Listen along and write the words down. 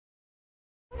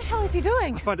is he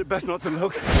doing? I find it best not to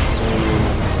look.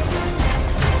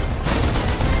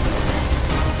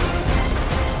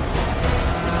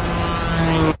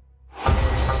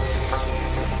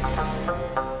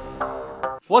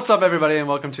 What's up, everybody, and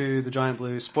welcome to the Giant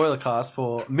Blue spoiler cast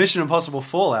for Mission Impossible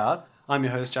Fallout. I'm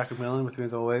your host, Jack McMillan, with me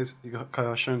as always, your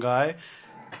co-host, Sean Guy,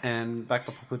 and back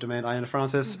by popular demand, Iona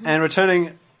Francis, and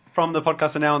returning from the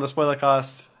podcast and now on the spoiler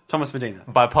cast, Thomas Medina.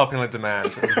 By popular demand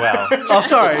as well. Oh,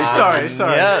 sorry.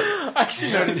 Yeah. I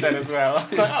actually noticed that as well. I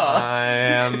was like, I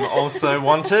am also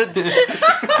wanted.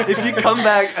 if you come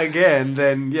back again,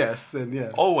 then yeah.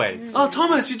 Always. Oh,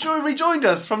 Thomas, you rejoined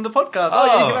us from the podcast.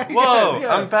 Oh, you're back again. whoa,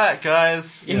 Yeah. I'm back,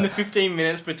 guys. In the 15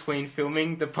 minutes between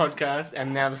filming the podcast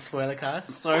and now the spoiler cast,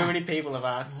 so many people have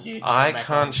asked you to I come back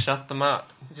can't on. shut them up.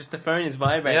 Just the phone is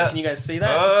vibrating. Yeah. Can you guys see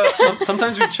that?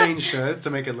 Sometimes we change shirts to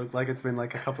make it look like it's been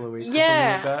like a couple of weeks or something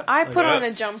Yeah, like that. I put on a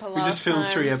Oops. jumper last We just filmed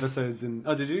time. 3 episodes in...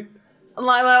 Oh, did you?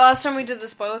 Like last time we did the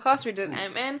spoiler cast, we did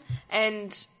Ant-Man,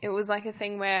 and it was like a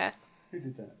thing where... Who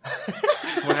did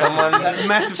that? Someone... That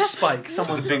massive spike. It's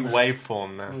Someone's a big done that.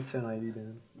 waveform now. We'll turn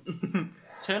 80 down.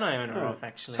 Turn Iona off,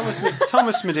 actually.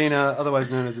 Thomas Medina,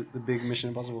 otherwise known as the big Mission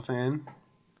Impossible fan.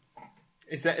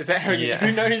 Is that how you... Yeah.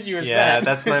 Who knows you as Yeah, that?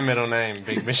 that's my middle name.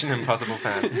 Big Mission Impossible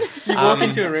fan. You walk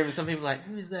into a room and some people are like,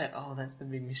 who is that? Oh, that's the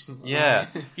big Mission Impossible. Yeah.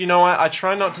 You know, I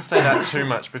try not to say that too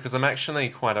much because I'm actually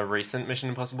quite a recent Mission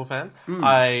Impossible fan.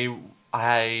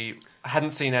 I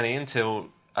hadn't seen any until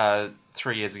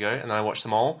 3 years ago, and then I watched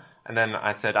them all, and then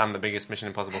I said I'm the biggest Mission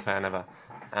Impossible fan ever.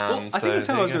 Well, I think that's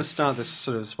how I was going to start this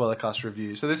sort of spoiler cast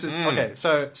review. So this is... Okay,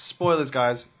 so spoilers,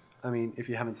 guys. I mean, if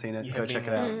you haven't seen it, go check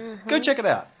it out. Go check it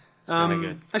out. really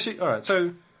good. Actually, alright,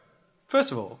 so...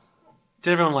 First of all,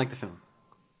 did everyone like the film?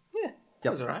 That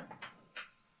was alright.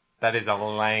 That is a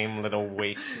lame little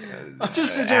weak.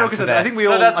 Just a general answer consensus. there. I think we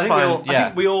all... No, that's I think fine. We all, I yeah.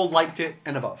 think we all liked it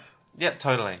and above. Yeah,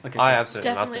 totally. Okay, I cool. absolutely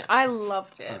Definitely. loved it. I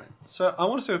loved it. So I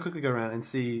want to sort of quickly go around and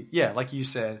see, like you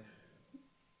said,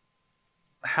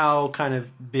 how kind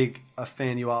of big a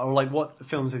fan you are, or like what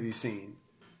films have you seen?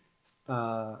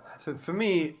 So for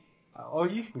me,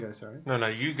 you can go. Sorry, No,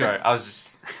 you go. I was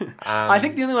just. I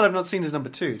think the only one I've not seen is number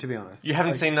 2. To be honest, You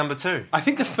haven't Like, seen number 2. I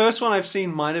think the first one I've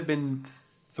seen might have been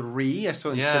 3. I saw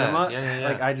it in Yeah, cinema. yeah.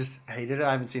 Like I just hated it.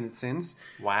 I haven't seen it since.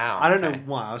 Wow. I don't okay. know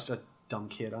why. I was a dumb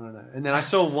kid. I don't know. And then I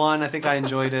saw 1. I think I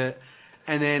enjoyed it.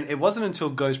 And then it wasn't until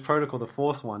Ghost Protocol, the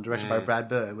 4th one, directed by Brad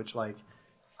Bird, which like.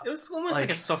 It was almost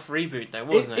like a soft reboot, though, It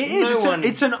wasn't it? is. No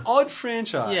It's an odd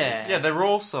franchise. Yeah. Yeah, they were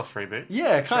all soft reboots.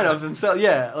 Yeah, kind of themselves.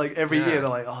 Yeah, like every Yeah. year they're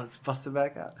like, oh, let's bust it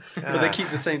back out. But Yeah. they keep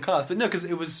the same cast. But no, because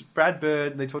it was Brad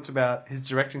Bird. They talked about his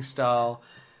directing style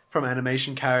from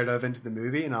animation carried over into the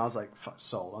movie, and I was like, fuck,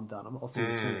 sold. I'm done. I'll see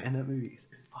this movie. And that movie is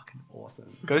fucking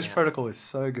awesome. Ghost Protocol is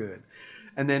so good.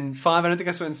 And then 5, I don't think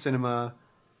I saw it in cinema.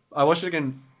 I watched it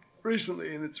again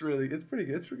recently, and it's pretty good.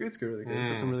 It's good, really good. It's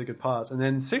got some really good parts. And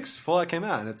then 6, Fallout came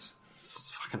out, and it's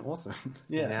fucking awesome.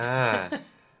 Yeah.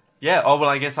 Yeah. Oh well,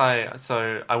 I guess I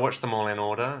watched them all in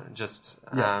order. Just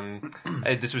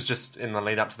this was just in the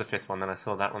lead up to the 5th one. Then I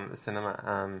saw that one at the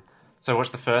cinema. So I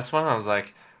watched the first one. I was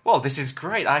like, "Well, this is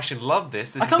great. I actually love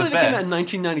this. This I can't is the believe it came out best." in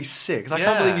 1996. I Yeah.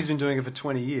 can't believe he's been doing it for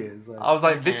 20 years. Like, I was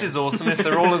like, "This is awesome. If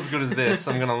they're all as good as this,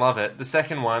 I'm gonna love it." The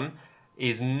second one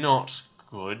is not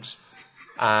good.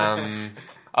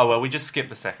 Oh well, we just skipped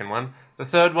the second one. The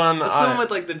third one, it's the one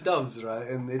with like the doves, right?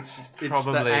 And it's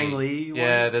probably the Ang Lee one.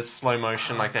 Yeah, there's slow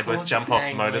motion, like they both course jump it's off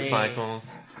Ang Lee.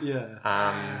 motorcycles.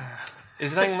 Yeah.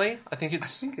 Is it Ang Lee? I think I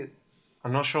think it's...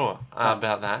 I'm not sure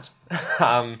about that.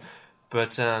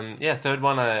 But yeah, third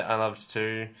one I loved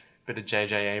too. Bit of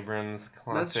J.J. Abrams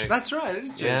classic. That's right. It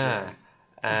is JJ. Yeah,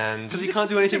 and Because he can't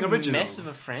do anything original. Mess of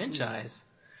a franchise.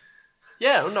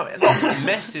 yeah, no,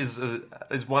 mess is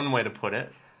one way to put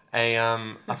it.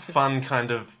 A fun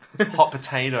kind of hot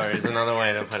potato is another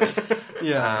way to put it.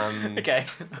 Yeah. Okay.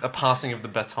 A passing of the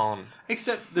baton.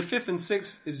 Except the 5th and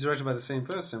 6th is directed by the same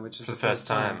person, which is For the first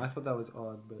time. I thought that was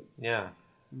odd, but... Yeah.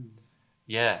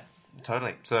 Yeah,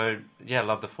 totally. So, yeah,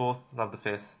 love the 4th, love the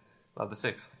 5th, love the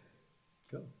 6th.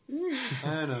 Cool. I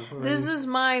don't know. What about This you? is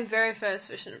my very first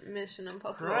Mission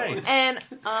Impossible. Great. And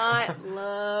I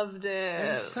loved it.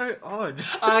 It's so odd.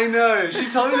 I know. She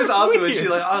told me this afterwards. She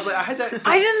I was like, I had that...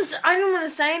 I didn't want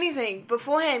to say anything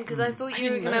beforehand because I thought you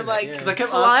were didn't going to know like that, yeah. 'Cause I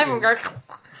kept saliva asking. and go...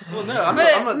 Well, no, I'm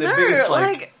But not the no, biggest,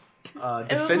 like it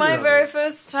defender was my of very it.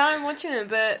 first time watching it,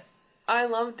 but I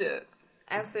loved it.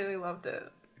 Absolutely loved it.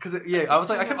 Because, I was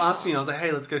like, I kept asking you, I was like,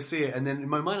 hey, let's go see it. And then in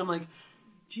my mind, I'm like,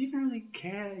 do you even really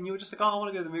care? And you were just like, oh, I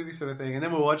want to go to the movie sort of thing. And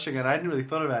then we're watching it. I hadn't really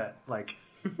thought about, like,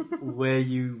 where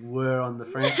you were on the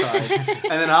franchise,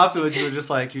 and then afterwards you were just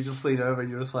like, you just leaned over and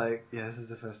you were just like, yeah, this is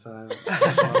the first time.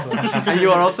 And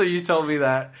you told me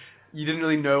that you didn't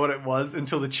really know what it was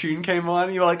until the tune came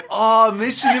on. You were like, oh,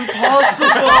 Mission Impossible.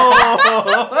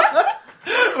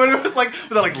 When it was like, when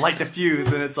they like light the fuse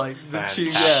and it's like the tune.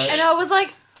 Yeah. And I was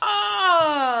like,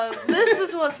 oh, this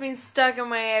is what's been stuck in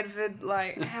my head for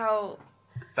like how.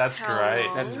 That's How great.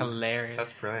 long? That's hilarious.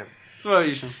 That's brilliant. So what about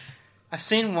you, Sean? I've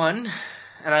seen one,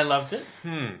 and I loved it.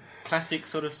 Hmm. Classic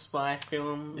sort of spy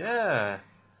film. Yeah.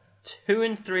 2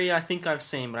 and 3 I think I've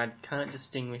seen, but I can't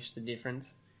distinguish the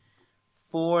difference.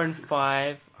 4 and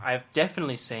 5 I've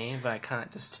definitely seen, but I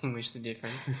can't distinguish the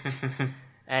difference.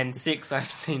 And 6 I've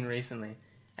seen recently.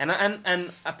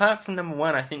 And apart from number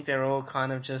 1, I think they're all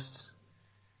kind of just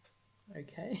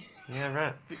okay. Yeah,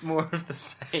 right. A bit more of the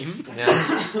same. Yeah.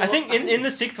 I think in the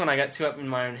 6th one I got too up in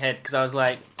my own head because I was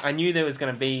like, I knew there was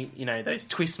going to be, those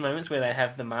twist moments where they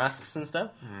have the masks and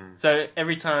stuff. So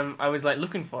every time I was like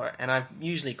looking for it, and I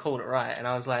usually called it right, and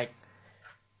I was like,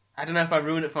 I don't know if I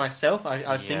ruined it for myself.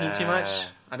 I was thinking too much.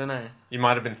 I don't know. You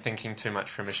might have been thinking too much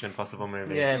for a Mission Impossible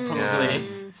movie. Yeah, probably.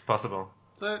 Yeah, it's possible.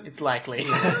 It's likely.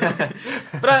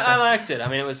 But I liked it. I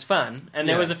mean, it was fun. And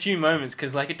there was a few moments,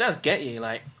 because like, it does get you,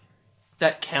 like,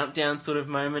 that countdown sort of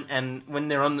moment, and when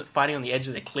they're fighting on the edge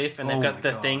of the cliff, and they've got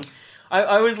the thing.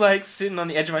 I was like sitting on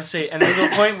the edge of my seat, and there's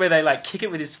a point where they like kick it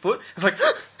with his foot. It's like,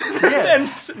 and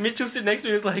Mitchell sitting next to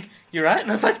me was like, "You right?" And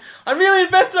I was like, "I'm really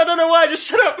invested. I don't know why. Just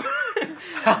shut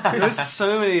up." There's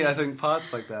so many, I think,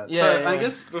 parts like that. Yeah, so yeah.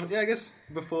 I guess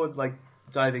before like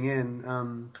diving in,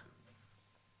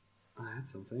 I had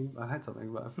something, but I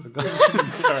forgot.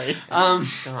 Sorry.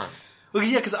 God. Well,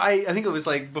 yeah, because I think it was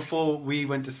like before we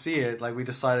went to see it, like we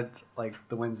decided like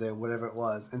the Wednesday or whatever it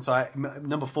was, and so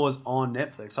number 4 is on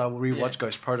Netflix, so I will rewatch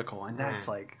Ghost Protocol, and that's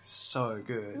like so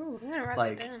good. Ooh, I'm gonna write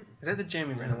Like- that down. Is that the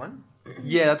Jeremy Renner one?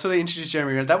 Yeah, that's where they introduced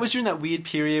Jeremy Renner. That was during that weird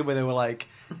period where they were like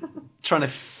trying to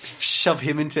shove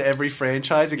him into every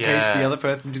franchise in case the other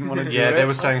person didn't want to do it. Yeah, they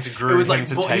were starting to groom It was him like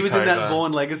to take he was in that over.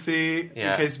 Bourne Legacy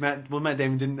Yeah. in case Matt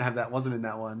Damon didn't have that, wasn't in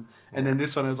that one, and then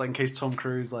this one was like in case Tom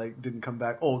Cruise like didn't come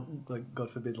back, or like God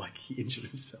forbid like he injured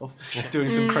himself doing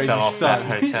some crazy Fell off stuff.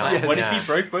 that hotel. Yeah. What Yeah. if he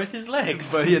broke both his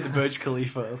legs? But he had the Burj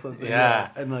Khalifa or something. Yeah.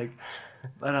 And like,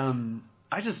 but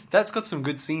that's got some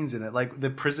good scenes in it. Like the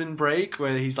prison break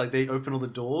where he's like, they open all the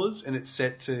doors and it's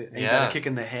set to a kick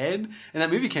in the head. And that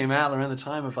movie came out around the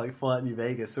time of like Fallout New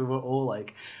Vegas. So we're all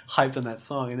like hyped on that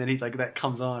song. And then he like, that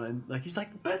comes on and like, he's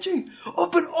like, Benji,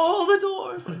 open all the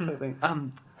doors. Like, something.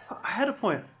 I had a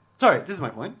point. Sorry, this is my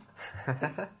point.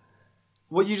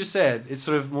 What you just said is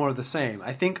sort of more of the same.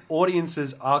 I think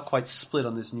audiences are quite split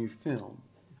on this new film.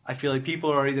 I feel like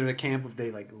people are either in a camp of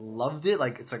they like loved it,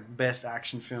 like it's like best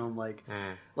action film like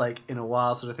in a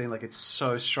while sort of thing, like it's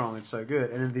so strong and so good,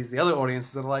 and then there's the other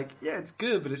audiences that are like, yeah, it's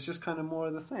good, but it's just kind of more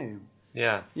of the same.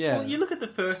 Yeah. Yeah, Well, you look at the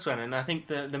first one, and I think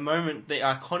the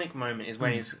iconic moment is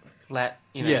when he's flat,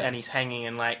 and he's hanging,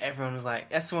 and like everyone was like,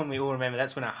 that's the one we all remember.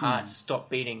 That's when our hearts stop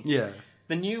beating. yeah,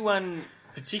 The new one,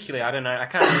 particularly, I don't know, I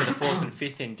can't remember the 4th and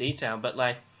 5th in detail, but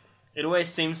like, it always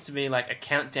seems to be like a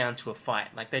countdown to a fight.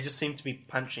 Like, they just seem to be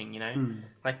punching,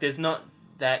 Like, there's not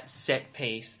that set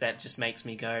piece that just makes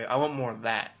me go, I want more of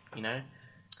that,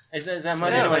 Is that my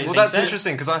Yeah, what you well, think that's so?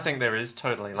 interesting because I think there is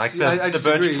totally like See, I the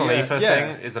Burj disagree, Khalifa yeah.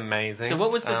 thing is amazing. So what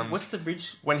was what's the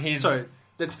bridge? when he's so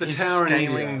it's the he's tower in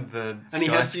scaling India, the and he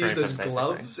has to use those skyscraper,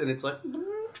 gloves, and it's like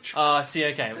Oh, see,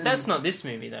 okay. That's not this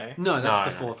movie, though. no, that's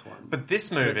No, the no. fourth one. But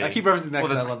this movie, I keep referencing that well,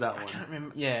 because I there's- love that I one. can't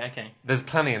remember. Yeah, okay. There's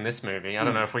plenty in this movie. I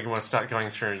don't know if we want to start going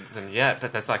through them yet,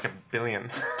 but there's like a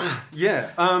billion.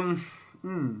 Yeah,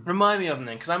 Remind me of them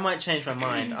then, because I might change my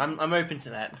mind. I'm open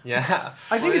to that. Yeah,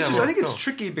 I think Well, it's yeah, just well, I think it's cool.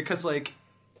 tricky because like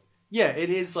yeah, it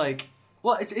is like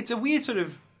well, it's a weird sort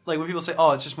of like when people say,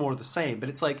 oh, it's just more of the same, but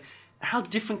it's like how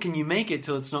different can you make it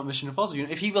till it's not Mission Impossible? You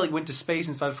know, if he like went to space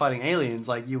and started fighting aliens,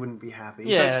 like you wouldn't be happy.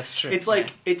 Yeah, that's true. It's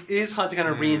like it is hard to kind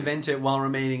of reinvent it while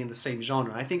remaining in the same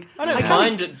genre. I think I don't kinda-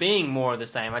 mind it being more of the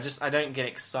same. I don't get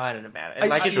excited about it.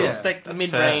 Like, it's yeah, just like that's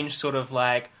mid-range sort of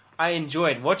like, I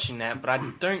enjoyed watching that, but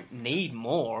I don't need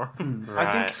more.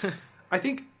 Right. I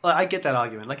think like, I get that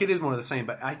argument. Like it is more of the same,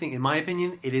 but I think in my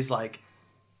opinion, it is like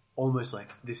almost like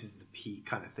this is the peak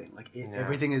kind of thing. Like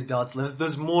everything is dull.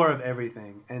 There's more of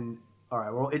everything. And all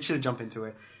right, well, it should jump into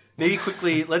it. Maybe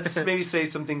quickly, let's maybe say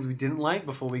some things we didn't like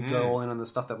before we go all in on the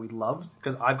stuff that we loved.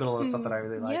 Because I've got a lot of stuff that I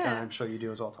really like, Yeah. and I'm sure you do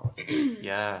as well, Thomas.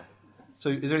 Yeah. So,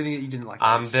 is there anything that you didn't like?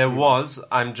 about this? There was.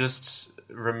 I'm just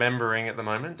remembering at the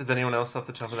moment. Does anyone else off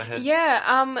the top of their head?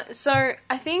 Yeah, so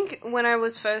I think when I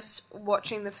was first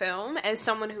watching the film, as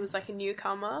someone who was like a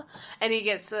newcomer, and he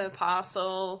gets the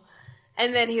parcel,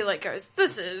 and then he like goes,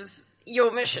 "This is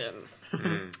your mission,"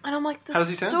 and I'm like, "The How does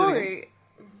he sound? story."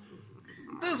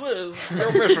 This is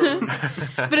your mission.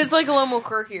 But it's like a lot more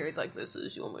quirkier. It's like, "This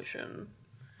is your mission,"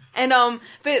 and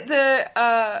but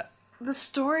the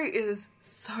story is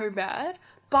so bad.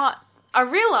 But I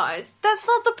realized that's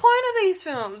not the point of these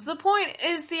films. The point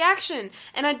is the action,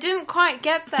 and I didn't quite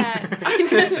get that. I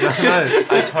didn't.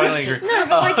 No, I totally agree. No,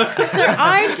 but like, so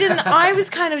I didn't. I was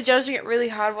kind of judging it really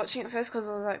hard watching it first because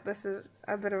I was like, "This is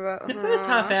a bit of a." The first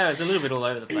half hour is a little bit all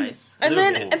over the place. And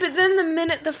then, but then the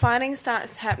minute the fighting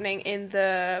starts happening in the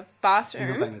You're not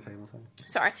bathroom, banging the table, sorry.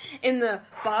 sorry, in the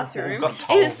bathroom, Got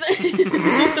told.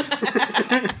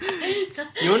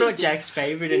 You're not Jack's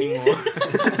favourite anymore.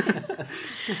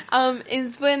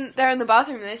 is when they're in the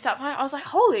bathroom and they start fighting. I was like,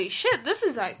 "Holy shit, this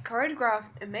is like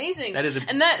choreographed, amazing!" That is a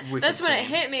and wicked that's when it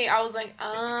scene. hit me. I was like,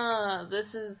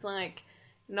 this is like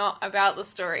not about the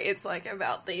story. It's like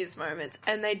about these moments,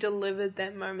 and they delivered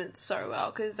their moments so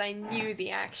well because they knew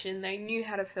the action, they knew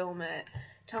how to film it.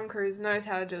 Tom Cruise knows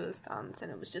how to do the stunts,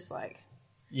 and it was just like,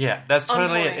 Yeah, that's On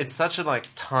totally. point. It's such a like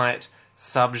tight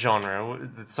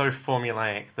subgenre that's so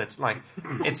formulaic that like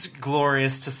it's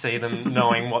glorious to see them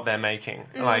knowing what they're making.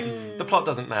 Like the plot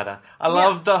doesn't matter. I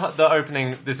love the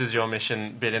opening. This is your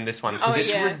mission bit in this one because Oh,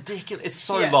 it's yeah. ridiculous. It's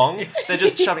so Yeah. long. They're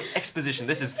just shoving exposition.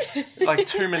 This is like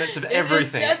 2 minutes of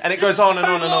everything, and it goes on and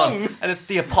on and on. And it's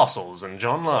the apostles and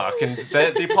John Locke, and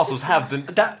the apostles have the.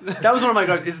 That was one of my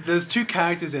gripes. Is there's two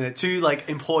characters in it, two like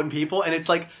important people, and it's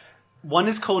like one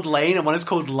is called Lane and one is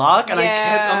called Lark, and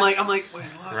Yeah. I'm like, wait, what?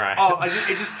 Right. Oh,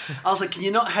 I was like, can you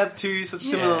not have two such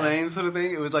similar Yeah. names, sort of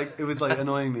thing? It was like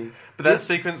annoying me. But that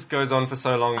sequence goes on for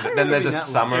so long that don't then there's a remember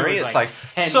that long. summary. It was It's like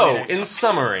like, 10 so, minutes. in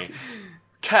summary,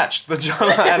 catch the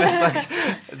John. And it's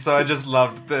like, so I just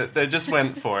loved that they just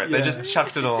went for it. They Yeah. just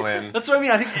chucked it all in. That's what I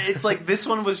mean. I think it's like this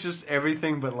one was just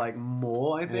everything, but like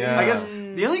more. I think. Yeah. I guess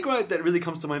the only gripe that really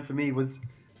comes to mind for me was,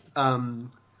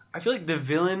 I feel like the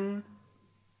villain,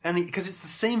 and because it's the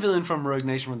same villain from Rogue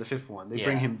Nation from the fifth one. They Yeah.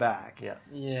 bring him back. Yeah.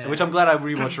 Yeah. Which I'm glad I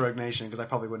rewatched Rogue Nation because I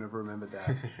probably wouldn't have remembered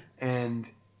that. And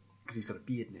because he's got a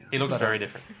beard now. He looks But, very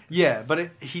different. Yeah, but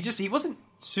he wasn't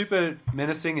super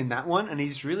menacing in that one, and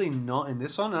he's really not in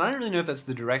this one. And I don't really know if that's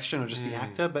the direction or just the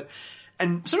actor, but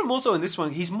and sort of more so in this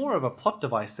one, he's more of a plot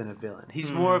device than a villain.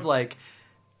 He's more of like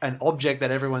an object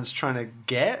that everyone's trying to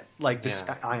get, like this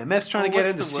Yeah. IMF's trying to get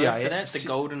in, the what's the CIA. word for that? The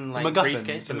golden like MacGuffin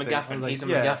briefcase, the sort of thing. MacGuffin. Like, He's a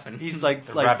yeah, MacGuffin. He's like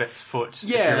The like rabbit's foot. if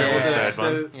you yeah, remember or the third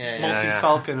one. the Yeah, yeah. Maltese Yeah.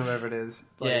 Falcon or whatever it is.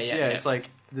 Like, Yeah. It's like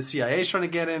the CIA's trying to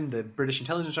get him, the British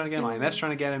intelligence trying to get him, IMF's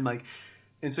trying to get him, like,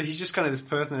 and so he's just kind of this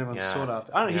person that everyone's Yeah. sought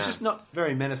after. I don't know. He's Yeah. just not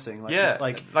very menacing. Like, Yeah,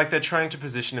 like they're trying to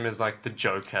position him as like the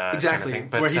Joker. exactly, kind of thing,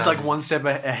 but, where he's like one step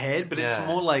ahead, but it's yeah.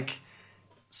 more like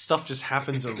stuff just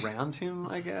happens around him.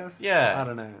 I guess. Yeah. I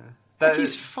don't know. that- Like,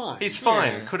 he's fine. He's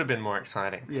fine. Yeah. Could have been more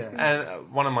exciting. Yeah.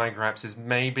 And one of my gripes is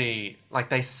maybe like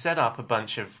they set up a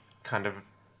bunch of kind of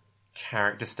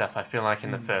character stuff. I feel like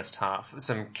in the first half,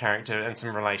 some character and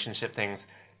some relationship things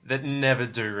that never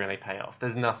do really pay off.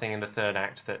 There's nothing in the third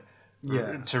act that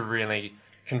Yeah. to really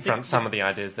confront some of the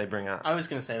ideas they bring up. I was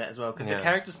going to say that as well because Yeah. the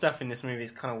character stuff in this movie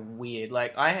is kind of weird.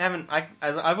 Like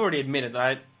I've already admitted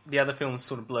that the other films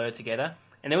sort of blur together,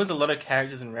 and there was a lot of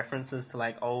characters and references to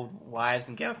like old wives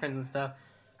and girlfriends and stuff,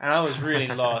 and I was really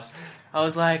lost. I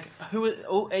was like,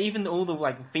 even all the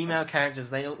like female characters,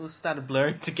 they all started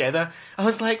blurring together. I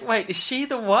was like, wait, is she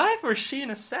the wife or is she an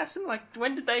assassin? Like,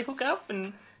 when did they hook up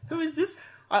and who is this?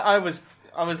 I was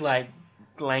like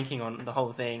blanking on the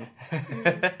whole thing.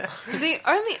 the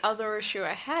only other issue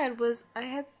I had was I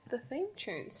had the theme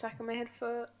tune stuck in my head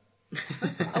for a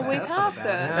week That's not after.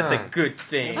 bad. That's a good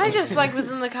thing. I just like was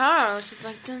in the car and I was just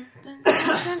like dun dun dun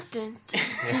dun dun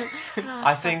dun. And I was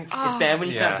I like, think It's bad when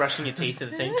you Yeah. start brushing your teeth to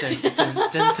the thing. Dun, dun,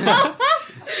 dun, dun.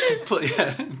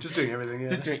 Yeah, just doing everything. Yeah.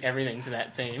 Just doing everything to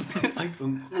that theme. like, all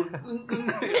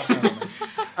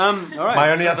right.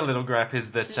 My only so- other little gripe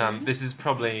is that this is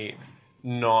probably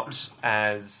not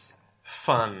as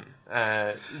fun,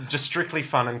 just strictly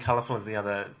fun and colourful as the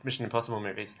other Mission Impossible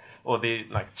movies, or the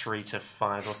like 3 to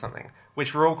 5 or something,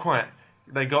 which were all quite.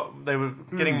 They were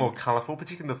getting more colourful,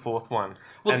 particularly the fourth one,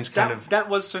 Well, and that, kind of that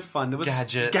was so fun. There was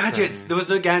gadgets and- There was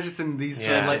no gadgets in these.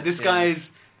 Yeah. Like this Gadgets,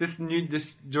 guy's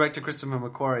this director Christopher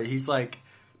McQuarrie. He's like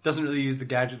doesn't really use the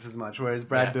gadgets as much, whereas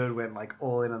Brad Yeah. Bird went like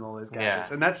all in on all those gadgets.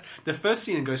 Yeah. And that's the first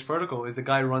scene in Ghost Protocol is the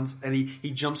guy runs and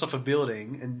he jumps off a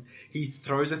building and he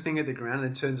throws a thing at the ground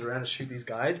and turns around to shoot these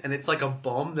guys, and it's like a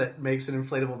bomb that makes an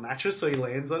inflatable mattress, so he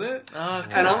lands on it. Oh,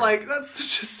 And I'm like, that's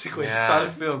such a sick way to Yeah. start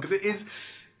a film because it is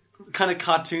kind of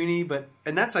cartoony,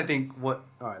 and that's I think what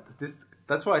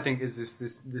that's what I think is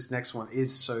this next one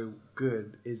is so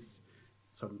good is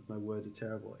sorry, my words are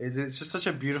terrible. It's just such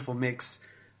a beautiful mix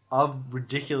of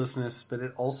ridiculousness, but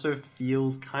it also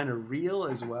feels kind of real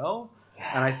as well.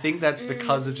 And I think that's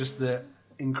because of just the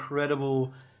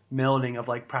incredible melding of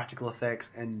like practical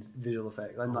effects and visual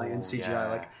effects and like and CGI. yeah.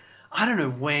 Like I don't know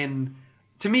when.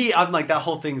 To me, I'm like that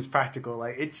whole thing is practical.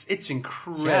 Like it's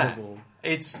incredible.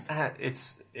 It's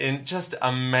just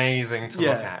amazing to look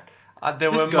Yeah. at.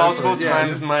 There Just were go multiple for it. Yeah, times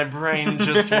just- my brain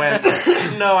just went,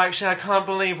 no, actually, I can't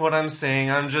believe what I'm seeing.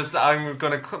 I'm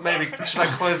gonna maybe should I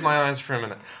close my eyes for a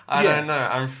minute? I Yeah. don't know.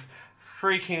 I'm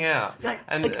freaking out.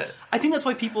 I think that's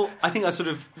why people. I think I sort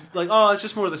of like. Oh, it's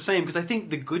just more of the same because I think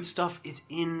the good stuff is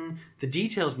in the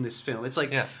details in this film. It's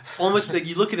like Yeah. almost like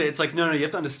you look at it. It's like no, you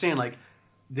have to understand like.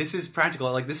 This is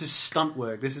practical, like this is stunt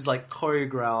work. This is like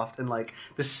choreographed, and like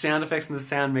the sound effects and the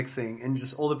sound mixing, and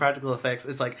just all the practical effects.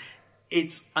 It's like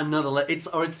it's another. It's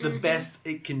the best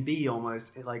it can be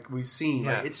almost. Like we've seen.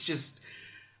 Yeah. Like it's just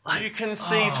like You can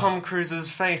see Tom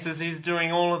Cruise's face as he's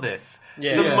doing all of this.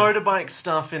 Yeah. The Yeah. motorbike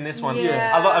stuff in this one.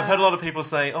 Yeah. I've heard a lot of people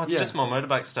say, oh, it's Yeah. just more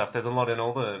motorbike stuff. There's a lot in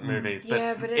all the movies. But,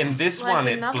 Yeah, but in it's this like one,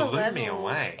 it another blew me level.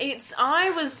 away.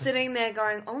 I was sitting there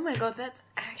going, "Oh my god, that's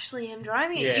actually him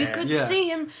driving it." You Yeah. could Yeah. see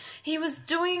him; he was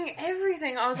doing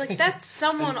everything. I was like, "That's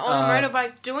someone on a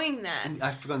motorbike doing that."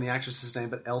 I've forgotten the actress's name,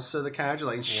 but Elsa, the character,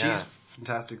 like she's Yeah.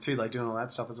 fantastic too, like doing all that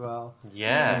stuff as well.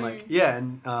 Yeah. And like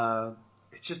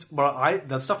it's just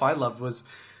the stuff I loved was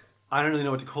I don't really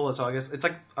know what to call it, so I guess it's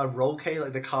like a roll cage,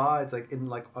 like the car, it's like in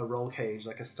like a roll cage,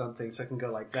 like a stunt thing, so it can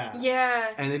go like that. Yeah,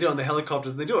 And they do it on the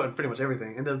helicopters, they do it on pretty much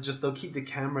everything, and they'll keep the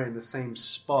camera in the same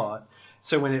spot.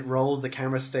 So when it rolls, the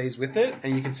camera stays with it,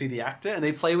 and you can see the actor. And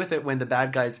they play with it when the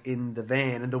bad guy's in the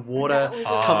van, and the water That was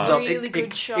a comes up. really good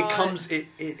It shot. it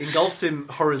engulfs him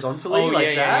horizontally Oh, like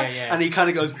yeah, that, yeah. and he kind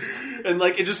of goes, and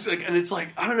like it just, like, and it's like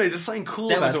I don't know, there's something cool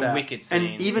That about was a that. wicked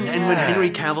scene. And even and when Yeah. Henry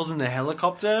Cavill's in the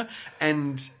helicopter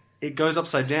and it goes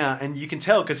upside down, and you can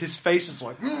tell because his face is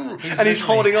like, and he's literally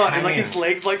holding on, and like hanging. his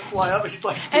legs like fly up. He's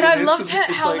like, and doing I this, loved it's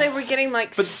how like- they were getting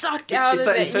like But sucked out it's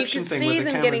of that it. And you Inception could thing where see the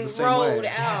them camera's getting the same rolled way.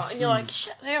 out, Yes. and you're like,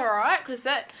 "Shit, they're all right," because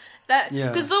that Yeah.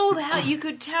 because all the you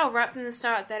could tell right from the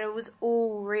start that it was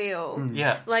all real.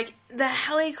 Yeah. Like the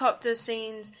helicopter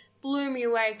scenes blew me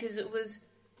away because it was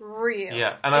real.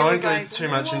 Yeah, and It I won't was go like, too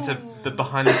much into whoa. the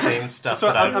behind the scenes stuff. So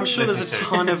that I'm I've sure there's a listened to.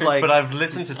 ton of like. But I've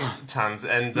listened to tons,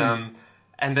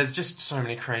 and there's just so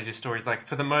many crazy stories. Like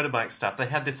for the motorbike stuff, they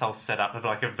had this whole setup of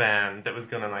like a van that was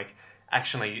going to like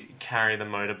actually carry the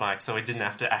motorbike, so he didn't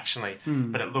have to actually.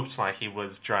 But it looked like he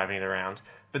was driving it around.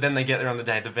 But then they get there on the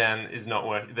day, the van is not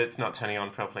working. It's not turning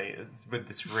on properly with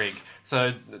this rig.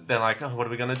 So they're like, "Oh, what are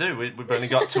we going to do? We've only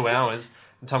got 2 hours."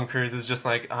 And Tom Cruise is just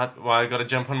like, "Well, I got to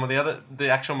jump on with the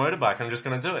actual motorbike. I'm just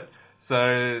going to do it."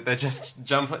 So they just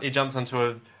jump. He jumps onto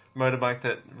a motorbike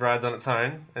that rides on its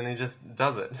own, and he just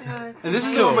does it. And this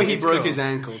is the cool. one where he It's broke cool. his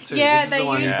ankle too. Yeah, This is they the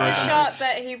one used he the broke his shot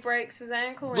that he breaks his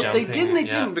ankle. Well, in. they Jumping, did and they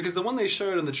yeah. didn't because the one they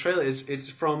showed on the trailer is it's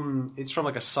from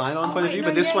like a side-on Oh, point of wait, view, no,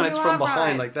 but this yeah, one you it's are from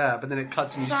behind right. like that. But then it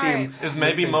cuts and you Sorry. see him. It was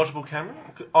maybe multiple camera.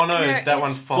 Oh no, No, that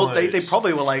one it's- followed. Well, they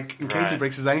probably were like, in case he Right.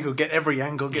 breaks his ankle, get every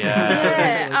angle. Get Yeah,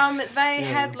 they Yeah.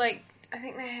 had like I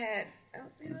think they had.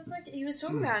 It was like he was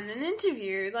talking about in an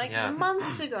interview like Yeah.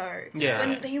 months ago. Yeah.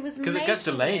 when he was Because it got making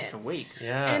delayed it. for weeks.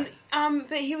 Yeah. And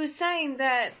but he was saying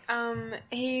that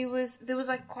there was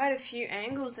like quite a few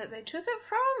angles that they took it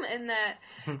from, and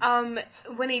that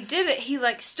when he did it, he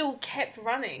like still kept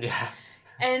running, yeah.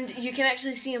 and you can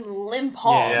actually see him limp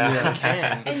off. Yeah. You can.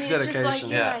 And It's it's just like dedication.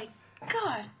 you're Yeah. like,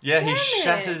 God, Yeah, damn he it.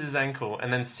 shattered his ankle,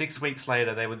 and then 6 weeks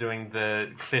later, they were doing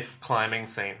the cliff climbing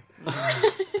scene.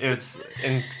 It was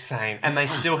insane, and they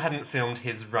still hadn't filmed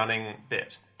his running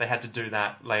bit. They had to do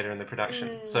that later in the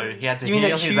production, so he had to You mean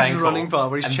heal that his huge ankle running part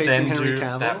where he's and chasing then Henry do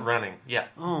Cavill? that running. Yeah,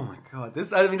 Oh my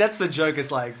god! I mean, that's the joke.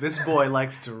 It's like this boy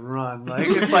likes to run. Like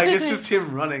it's just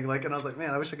him running. Like, and I was like, man,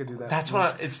 I wish I could do that. that's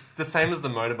what. It's the same as the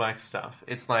motorbike stuff.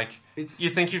 It's like It's- you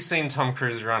think you've seen Tom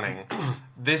Cruise running.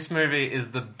 This movie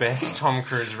is the best Tom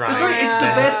Cruise running. That's right. It's the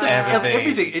Yeah. best Ever of been.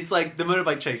 everything. It's like the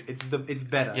motorbike chase. It's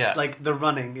better. Yeah. Like the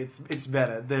running, it's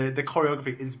better. The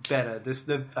choreography is better.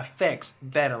 The effects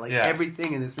better. Like Yeah.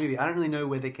 everything in this movie. I don't really know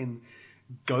where they can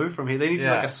go from here. They need to do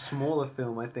Yeah. like a smaller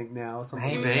film, I think now or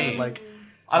something. Maybe. Like that. Like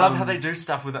I love how they do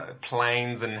stuff with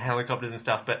planes and helicopters and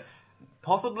stuff, but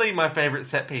possibly my favourite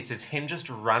set piece is him just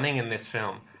running in this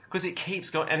film. Because it keeps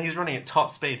going, and he's running at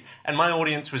top speed. And my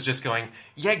audience was just going,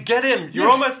 yeah, get him! You're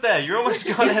Yes. almost there! You're almost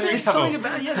got it's, Henry it's something Cavill.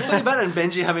 about there's something about it, and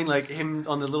Benji having like him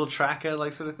on the little tracker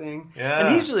like sort of thing. Yeah.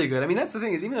 And he's really good. I mean, that's the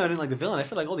thing is, even though I didn't like the villain, I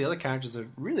feel like all the other characters are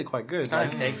really quite good.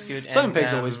 Simon Like, Pegg's good. Simon and,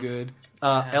 Pegg's always good.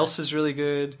 Elsa's really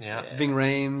good. Yeah. Ving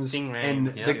Rhames. Ving Rhames,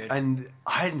 And, yeah. and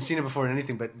I hadn't seen it before in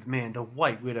anything, but man, the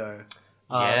White Widow.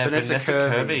 Vanessa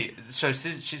Kirby. So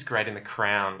she's great in The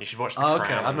Crown. You should watch The Oh, Crown.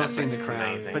 okay, I've not It's seen The Crown,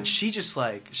 amazing. but she just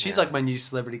like she's Yeah. like my new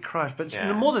celebrity crush. But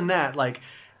Yeah. more than that, like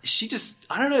she just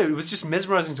I don't know. It was just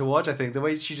mesmerizing to watch. I think the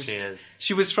way she is.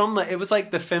 she was from like it was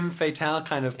like the femme fatale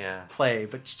kind of Yeah. play,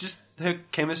 but just her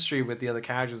chemistry with the other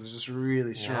characters was just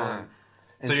really strong.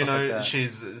 And So you stuff know like that.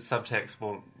 she's subtext,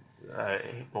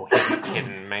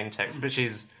 hidden main text, but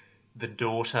she's the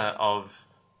daughter of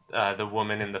the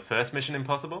woman in the first Mission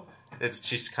Impossible.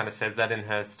 She kind of says that in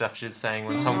her stuff she's saying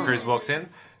when Tom Cruise walks in.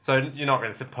 So you're not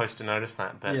really supposed to notice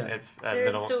that, but Yeah. it's a There is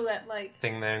little still that like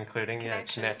thing they're including.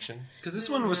 connection. Connection. Because this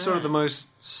one was sort of the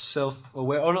most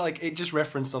self-aware, or not, like it just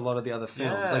referenced a lot of the other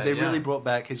films. Yeah, like they yeah. really brought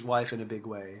back his wife in a big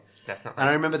way, Definitely. and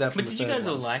I remember that. From But the did you third guys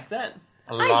all one. like that?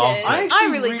 I I loved did. it. I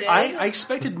actually really did. I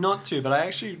expected not to, but I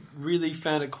actually really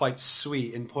found it quite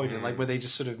sweet and poignant, Mm. like where they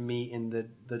just sort of meet in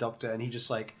the doctor, and he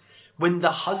just like when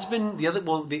the husband,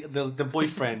 the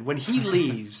boyfriend, when he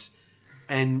leaves.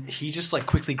 And he just like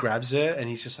quickly grabs her, and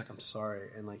he's just like, "I'm sorry,"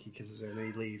 and like he kisses her, and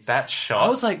then he leaves. That shot. I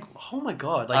was like, "Oh my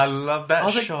god!" Like I love that I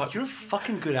was shot. like, "You're a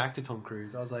fucking good actor, Tom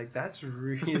Cruise." I was like, "That's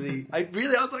really." I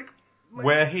was like,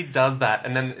 Where he does that,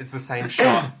 and then it's the same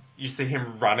shot. You see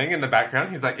him running in the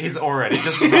background. He's already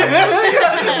just running.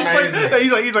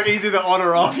 Amazing. he's like easy to on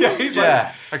or off. Yeah, he's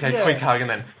Yeah. Okay. Yeah. Quick hug, and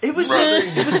then It was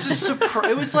just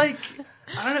it was like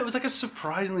I don't know. It was like a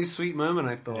surprisingly sweet moment.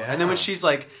 I thought, Yeah. and then when she's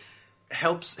like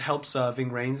helps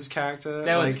Ving Rhames' character,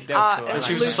 That was like, cool. I and she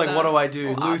liked was just like, Luther. "What do I do,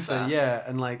 Or Luther?" Arthur. Yeah,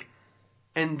 and like,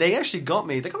 and they actually got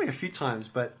me. They got me a few times,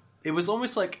 but it was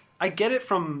almost like I get it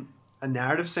from a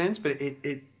narrative sense, but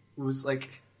it was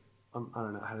like I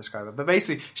don't know how to describe it, but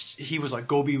basically he was like,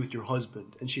 "Go be with your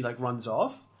husband," and she like runs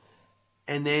off.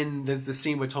 And then there's the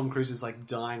scene where Tom Cruise is like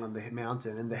dying on the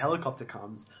mountain and the helicopter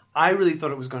comes. I really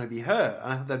thought it was going to be her.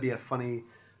 And I thought that'd be a funny,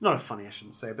 not a funny, I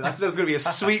shouldn't say, but I thought there was going to be a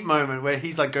sweet moment where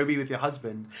he's like, "Go be with your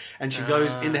husband." And she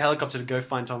goes in the helicopter to go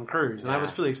find Tom Cruise. And I Yeah.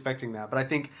 was fully expecting that. But I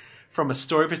think from a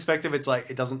story perspective, it's like,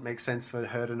 it doesn't make sense for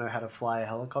her to know how to fly a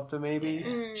helicopter,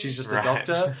 maybe. She's just a Right.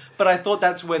 doctor. But I thought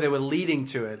that's where they were leading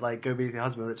to it. Like, go be with your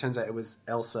husband. But it turns out it was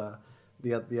Elsa,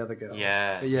 the other girl.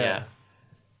 Yeah, But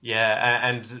yeah,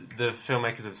 and the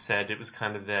filmmakers have said it was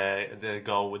kind of their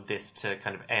goal with this to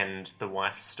kind of end the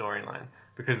wife's storyline,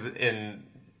 because in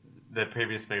the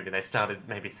previous movie they started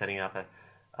maybe setting up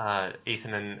a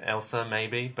Ethan and Elsa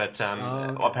maybe, but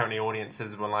okay. apparently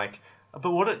audiences were like, "But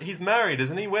what? He's married,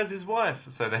 isn't he? Where's his wife?"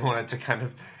 So they wanted to kind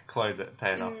of close it,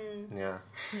 pay it off. Yeah,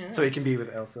 So he can be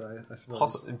with Elsa, I suppose.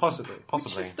 Possibly. Which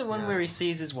possibly. is the one where he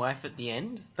sees his wife at the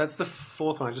end? That's the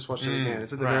fourth one. I just watched it again.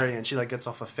 It's at the right. very end. She like gets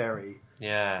off a ferry,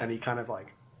 Yeah, and he kind of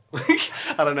like,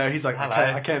 I don't know. He's like, Hello.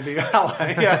 I can't be. Hello.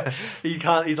 Yeah, he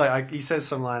can't. He's like, he says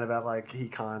some line about like he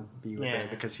can't be with Yeah. her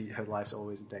because her life's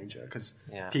always in danger because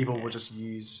Yeah. people will just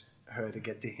use her to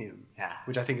get to him. Yeah.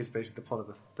 which I think is basically the plot of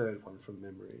the third one from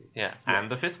memory. yeah, and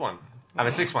the fifth one. I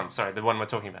mean, sixth one. Sorry, the one we're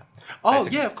talking about. Oh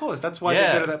Basically. yeah, of course. That's why they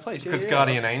go to that place. Yeah, Because yeah,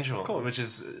 Guardian yeah. Angel, Of course. which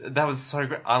is that was so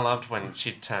great. I loved when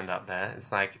she turned up there. It's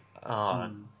like,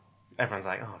 everyone's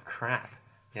like, "Oh crap,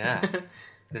 yeah,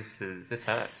 this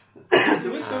hurts."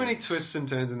 There was so many twists and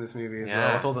turns in this movie as well,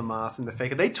 Yeah. with all the masks and the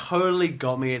fake. They totally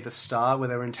got me at the start where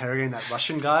they were interrogating that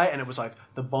Russian guy, and it was like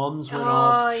the bombs went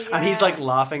off, and he's yeah. like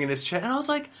laughing in his chair, and I was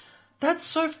like, "That's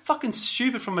so fucking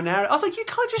stupid from a narrative." I was like, "You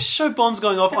can't just show bombs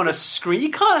going off on a screen.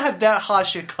 You can't have that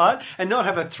harsh a cut and not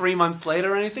have it 3 months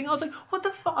later or anything." I was like, "What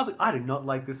the fuck?" I was like, "I do not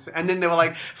like this." And then they were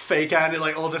like fake out and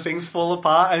like all the things fall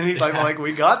apart, and he's like,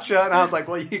 "We gotcha," and I was like,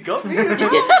 "Well, you got me."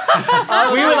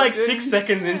 We were like 6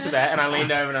 seconds into that, and I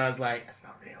leaned over and I was like, "That's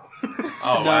not real."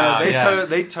 Oh No, wow, they yeah.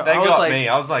 they They I was got like, me.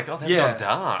 I was like, "Oh, they've gone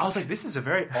dark." I was like, this is a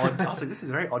very odd. I was like, this is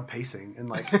a very odd pacing, and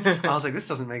like, I was like, this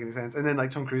doesn't make any sense. And then like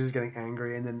Tom Cruise is getting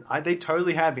angry, and then they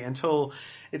totally had me until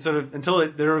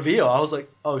the reveal. I was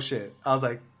like, oh shit. I was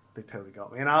like, they totally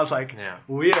got me, and I was like, Yeah.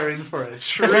 we are in for a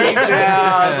treat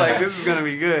now. I was like, this is gonna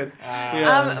be good.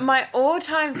 Yeah. My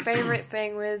all-time favorite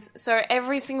thing was, so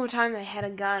every single time they had a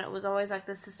gun, it was always like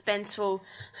the suspenseful,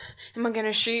 am I going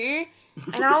to shoot you?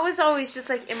 And I was always just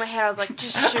like, in my head, I was like,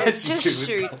 just shoot, As you just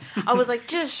do shoot. I was like,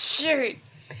 just shoot.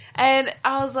 And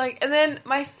I was like, and then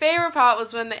my favorite part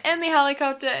was when they end the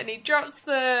helicopter and he drops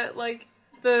the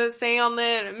thing on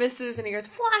there and it misses and he goes,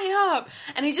 fly up.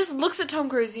 And he just looks at Tom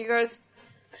Cruise and he goes,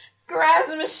 grabs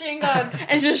a machine gun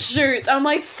and just shoots. I'm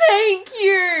like, thank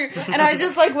you! And I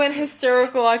just like went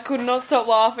hysterical. I could not stop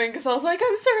laughing because I was like,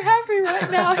 I'm so happy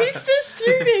right now. He's just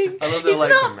shooting. I love that, He's like,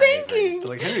 not amazing. thinking. But,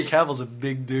 like, Henry Cavill's a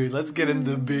big dude. Let's get him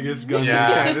the biggest gun Yeah.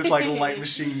 we can. This like light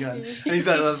machine gun, and he's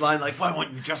got that line like, "Why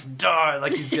won't you just die?"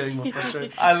 Like he's getting more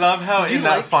frustrated. I love how Did you in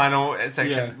that like- final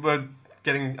section Yeah. where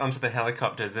getting onto the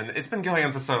helicopters, and it's been going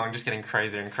on for so long, just getting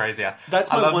crazier and crazier.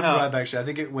 That's I my love one how- gripe, actually. I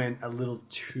think it went a little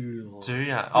too long. Do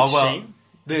ya? Oh well, Scene?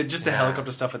 The Yeah.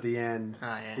 helicopter stuff at the end. Oh,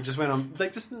 yeah. It just went on,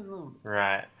 like, just...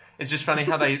 right. It's just funny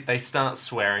how they start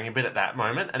swearing a bit at that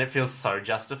moment, and it feels so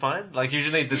justified. Like,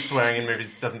 usually the swearing in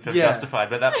movies doesn't feel Yeah. justified,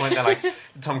 but at that point, they're like,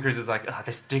 Tom Cruise is like, oh,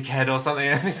 this dickhead or something,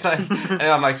 and it's like, and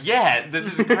I'm like, yeah,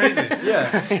 this is crazy.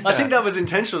 Yeah. I think that was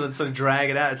intentional to sort of drag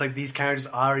it out. It's like these characters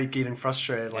are already getting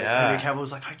frustrated. Like, Yeah. Henry Cavill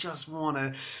was like, I just want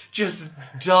to just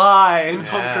die. And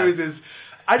Tom Yes. Cruise is...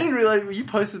 I didn't realize... You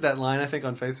posted that line, I think,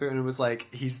 on Facebook, and it was like,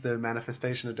 he's the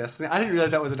manifestation of destiny. I didn't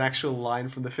realize that was an actual line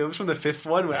from the film. It's from the fifth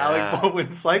one, where Yeah. Alec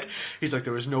Baldwin's like... He's like,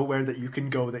 there is nowhere that you can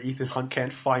go that Ethan Hunt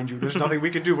can't find you. There's nothing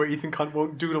we can do where Ethan Hunt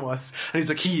won't do to us. And he's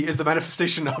like, he is the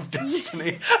manifestation of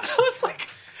destiny. I was like...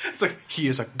 It's like, he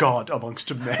is a god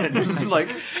amongst men. Like,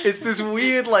 it's this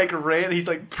weird, like, rant. He's,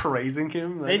 like, praising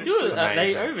him. Like, They do it. They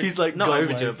amazing. over. He's like, not go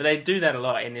overdo away. it, but they do that a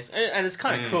lot in this, and it's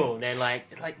kind of cool. They're like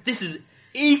this is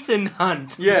Ethan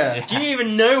Hunt. Yeah. Do you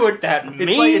even know what that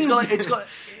means? It's got.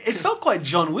 It felt quite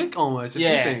John Wick almost. If you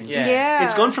Yeah, think. yeah. Yeah.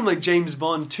 It's gone from like James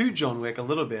Bond to John Wick a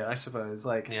little bit, I suppose.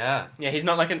 Like, Yeah. Yeah, he's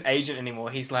not like an agent anymore.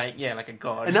 He's like like a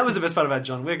god. and that was the best part about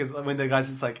John Wick is when the guys.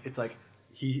 It's like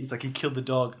he's like he killed the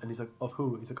dog, and he's like, of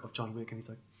who? He's like, of John Wick, and he's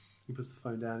like, he puts the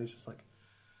phone down. He's just like,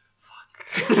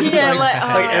 Yeah, like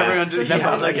everyone so does. Yeah,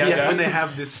 good. like yeah. when they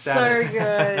have this So status. good.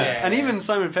 Yeah. And even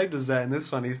Simon Pegg does that in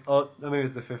this one. He's, I mean, it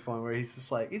was the fifth one where he's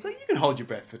just like, you can hold your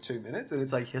breath for 2 minutes, and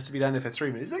it's like he has to be down there for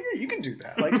 3 minutes. He's like, yeah, you can do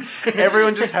that. Like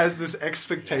everyone just has this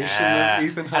expectation of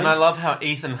Ethan Hunt. And I love how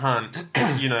Ethan Hunt,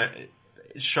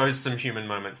 shows some human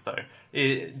moments though.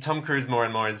 Tom Cruise more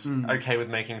and more is okay with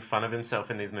making fun of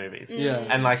himself in these movies. Yeah.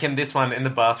 And like in this one, in the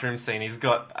bathroom scene, he's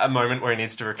got a moment where he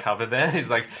needs to recover there. He's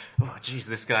like, oh geez,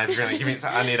 this guy's really giving it,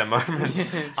 I need a moment.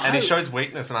 And he shows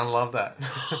weakness, and I love that.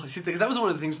 See, because that was one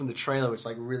of the things from the trailer which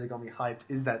like really got me hyped.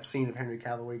 Is that scene of Henry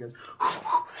Cavill where he goes,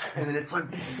 and then it's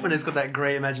like, when it's got that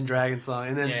great Imagine Dragons song,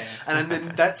 and then Yeah. and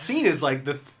then that scene is like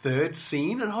the third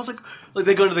scene, and I was like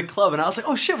they go to the club, and I was like,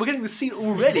 oh shit, we're getting the scene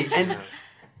already, and.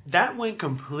 That went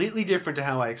completely different to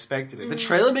how I expected it. The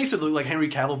trailer makes it look like Henry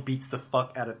Cavill beats the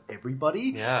fuck out of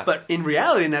everybody. Yeah. But in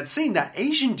reality, in that scene, that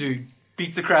Asian dude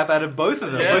beats the crap out of both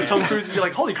of them. Yeah. Like Tom Cruise, and you're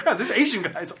like, holy crap, this Asian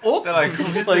guy is awesome. They're like,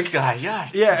 who's this guy?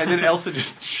 Yikes. Yeah, and then Elsa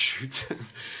just shoots him,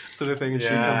 sort of thing, and she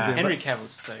Yeah. comes in. Henry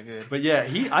Cavill's so good. But yeah,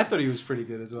 I thought he was pretty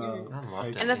good as well. I loved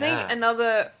it. And I think Yeah.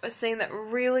 another scene that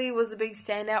really was a big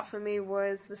standout for me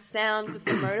was the sound with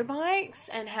the motorbikes,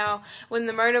 and how when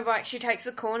the motorbike, she takes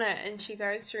a corner and she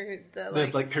goes through the The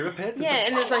like parapets. yeah,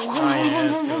 and it's like,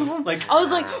 like I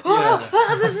was like,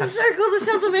 oh, this is so cool. This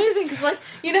sounds amazing. Because like,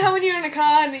 you know how when you're in a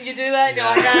car and you do that, and you're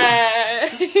like,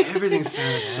 ah. everything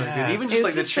sounds so good. Even just It's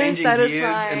like the just so changing gears and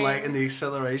satisfying. like and the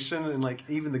acceleration and like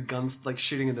even the guns like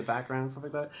shooting in the background and stuff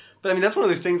like that. But I mean, that's one of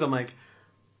those things I'm like,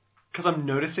 because I'm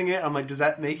noticing it, I'm like, does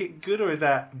that make it good or is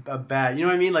that a bad? You know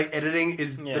what I mean? Like editing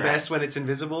is the Yeah. best when it's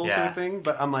invisible, sort Yeah. of thing.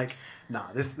 But I'm like, nah,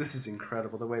 this is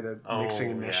incredible the way they're Oh,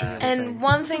 mixing and meshing yeah. everything. And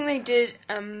one thing they did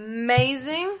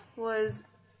amazing was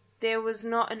there was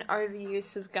not an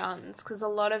overuse of guns, because a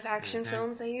lot of action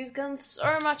films they use guns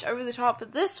so much over the top,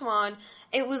 but this one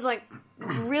it was like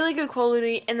really good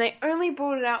quality, and they only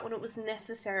brought it out when it was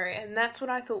necessary, and that's what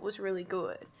I thought was really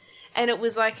good. And it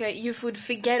was like you would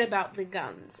forget about the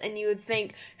guns, and you would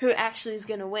think who actually is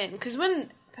going to win, because when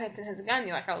a person has a gun,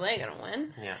 you're like, oh, they're going to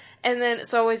win. Yeah. And then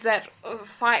it's always that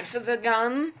fight for the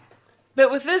gun.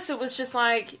 But with this, it was just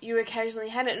like you occasionally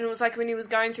had it, and it was like when he was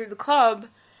going through the club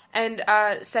and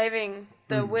saving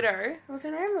the widow. What's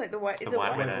her name? Like the white? Is The it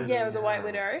White Widow. Yeah, the White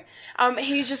Widow.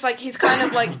 He's just like he's kind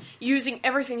of like using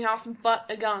everything else but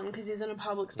a gun because he's in a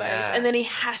public space, Yeah. and then he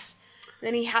has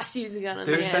to use a gun at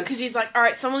the There's end that because he's like, all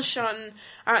right, someone's shot, and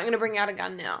all right, I'm going to bring out a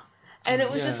gun now. And it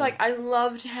was just Yeah. like I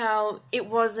loved how it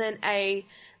wasn't a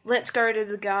let's go to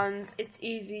the guns, it's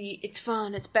easy, it's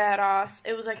fun, it's badass.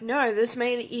 It was like, no, this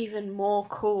made it even more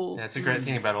cool. Yeah, it's a great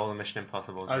thing about all the Mission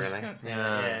Impossibles, I was really. just gonna say,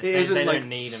 Yeah. yeah. It They isn't don't like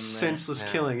need 'em, senseless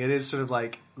Yeah. killing. It is sort of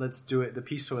like let's do it the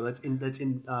peaceful way. Let's in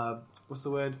what's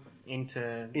the word?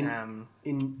 into In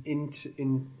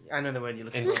I know the word you're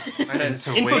looking In- for. I know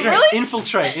into infiltrate. Really?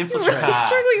 infiltrate. You're really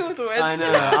struggling with words. I know.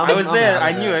 today. I was there, out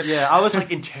of I knew it. Yeah, I was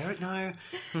like interrogate. No, I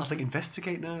was like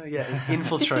investigate. No, yeah,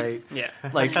 infiltrate. Yeah.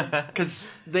 Like, because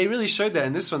they really showed that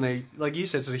in this one. They, like you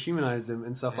said, sort of humanized him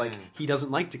and stuff. Like he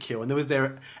doesn't like to kill, and there was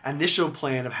their initial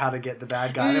plan of how to get the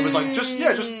bad guy, and it was like just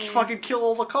fucking kill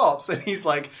all the cops, and he's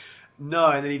like, no,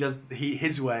 and then he does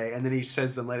his way, and then he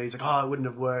says them later. He's like, oh, it wouldn't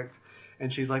have worked.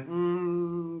 And she's like,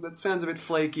 that sounds a bit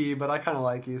flaky, but I kind of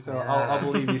like you, so I'll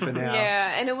believe you for now.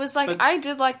 Yeah, and it was like, But- I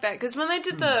did like that, because when they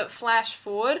did the flash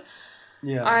forward,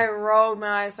 Yeah. I rolled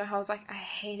my eyes. So I was like, I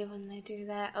hate it when they do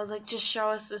that. I was like, just show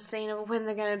us the scene of when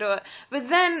they're going to do it. But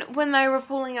then when they were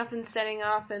pulling up and setting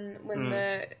up, and when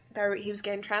he was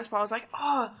getting transport, I was like,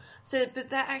 oh. So, but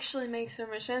that actually makes so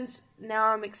much sense. Now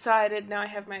I'm excited. Now I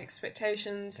have my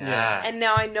expectations. Yeah. And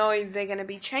now I know they're going to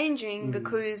be changing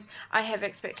because I have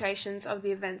expectations of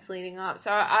the events leading up. So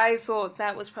I thought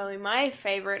that was probably my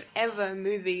favorite ever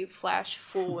movie flash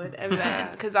forward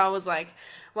event. Because I was like,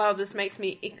 wow, this makes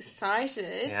me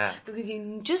excited. Yeah. Because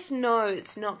you just know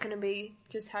it's not going to be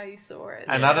just how you saw it.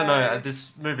 And I don't know,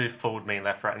 this movie fooled me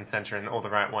left, right, and centre in all the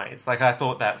right ways. Like, I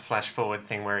thought that flash forward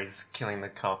thing where he's killing the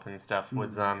cop and stuff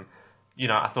was, you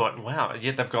know, I thought, wow,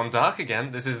 yeah, they've gone dark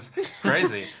again. This is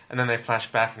crazy. And then they flash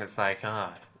back and it's like, oh,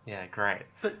 yeah, great.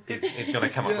 He's going to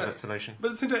come up with a solution.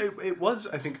 But at the same time, it was,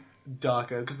 I think,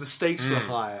 darker because the stakes were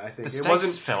higher. I think The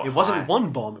stakes felt It wasn't high.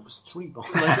 one bomb; it was 3 bombs.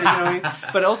 Like, you know what I mean?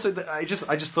 But also, I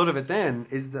just thought of it. Then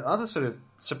is the other sort of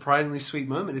surprisingly sweet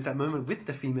moment is that moment with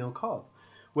the female cop.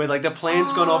 Where like the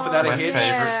plane's gone off without a My hitch.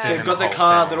 favourite scene They've in got the the whole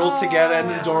car. film. They're all together, and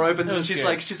yeah. the door opens, That and was she's good.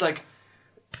 like, it's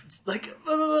like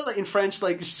in French,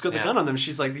 like she's got the Yeah. gun on them.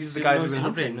 She's like, these are the guys we've been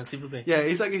hunting. No, s'il vous plaît. Yeah,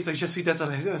 he's like, je suis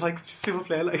désolé, like, s'il vous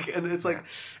plaît, like, and it's like,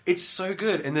 it's so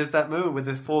good. And there's that moment where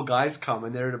the 4 guys come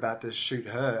and they're about to shoot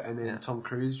her, and then Yeah. Tom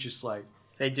Cruise just like,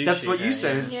 They do. that's shoot what you her,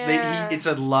 said. yeah. Is Yeah. it's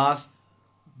a last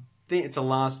thing. It's a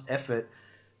last effort.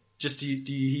 Just he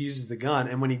uses the gun,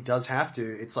 and when he does have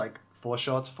to, it's like 4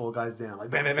 shots, 4 guys down, like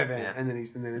bam, bam, bam, bam, Yeah. and then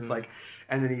it's like,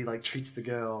 and then he like treats the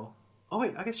girl. Oh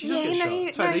wait, I guess she does Yeah, get no, shot.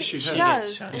 you- Sorry, no, they shoot she her.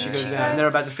 does. shot. And she Yeah. goes She down, and goes- they're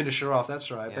about to finish her off. That's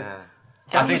right. Yeah.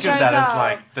 And I think he of that shows as up.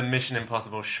 like the Mission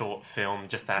Impossible short film,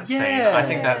 just that scene. Yeah. I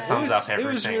think that Yeah. sums It was- up it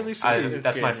was everything. really sweet. It's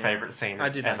That's good, my yeah. favourite scene I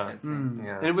did like ever. that scene.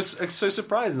 Yeah. And it was so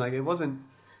surprising. Like it wasn't,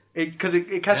 because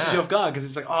it catches Yeah. you off guard because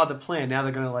it's like, oh, the plan. Now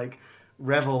they're gonna like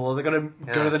revel, or they're gonna go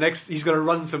Yeah. to the next. He's gonna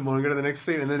run some more and go to the next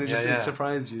scene, and then it just Yeah. it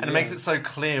surprises you. And it makes it so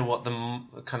clear what the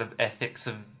kind of ethics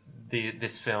of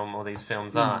this film or these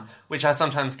films are, which I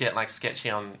sometimes get like sketchy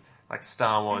on, like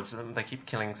Star Wars. They keep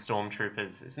killing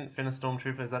stormtroopers. Isn't Finn a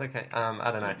stormtrooper? Is that okay?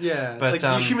 I don't know. Yeah, But,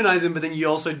 like you humanize him, but then you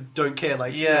also don't care.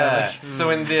 Like Yeah. like, So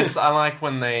in this, I like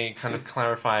when they kind of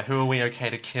clarify who are we okay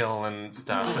to kill and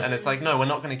stuff. And it's like, no, we're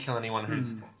not going to kill anyone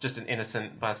who's just an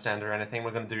innocent bystander or anything.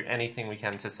 We're going to do anything we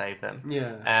can to save them.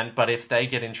 Yeah. But if they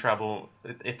get in trouble,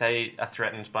 if they are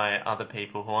threatened by other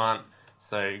people who aren't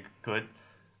so good,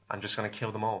 I'm just going to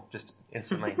kill them all, just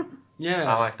instantly. yeah.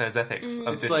 I like those ethics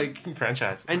of It's this like-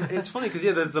 franchise. And it's funny because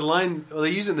there's the line. Well, they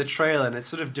use it in the trailer, and it's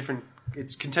sort of different.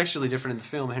 It's contextually different in the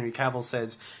film. Henry Cavill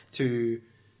says to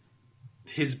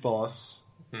his boss,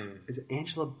 "Is it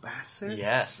Angela Bassett?"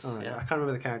 Yes, Oh, yeah. I can't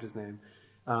remember the character's name.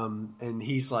 And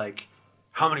he's like,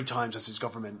 "How many times has his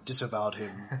government disavowed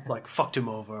him? Like, fucked him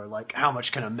over? Like, how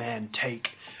much can a man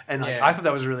take?" And like, Yeah. I thought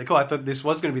that was really cool. I thought this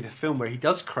was going to be the film where he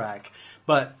does crack,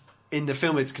 but in the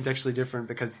film it's contextually different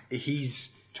because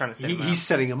he's Trying to set him he's up.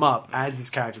 setting him up as this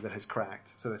character that has cracked,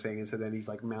 sort of thing, and so then he's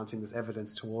like mounting this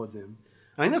evidence towards him.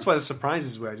 I think that's why the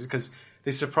surprises were, just because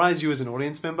they surprise you as an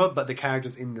audience member, but the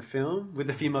characters in the film, with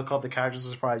the female cop, the characters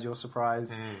are surprised, you're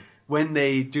surprised. When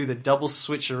they do the double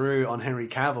switcheroo on Henry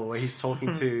Cavill, where he's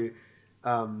talking to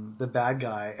the bad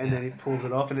guy, and then he pulls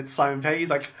it off, and it's Simon Pegg. He's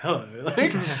like, "Hello," like,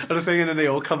 and the thing, and then they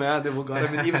all come out, they've all got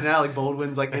him, and even now, like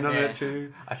Baldwin's like in on Yeah. it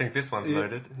too. I think this one's Yeah.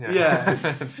 loaded. Yeah.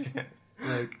 That's good.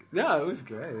 Like, yeah, it was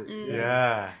great.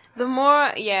 Yeah. The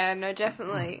more, yeah, no,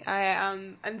 definitely.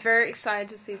 I'm very excited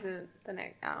to see the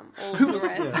next, all of the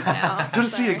rest now. Don't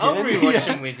see it I'll again. rewatch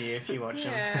Yeah. them with you if you watch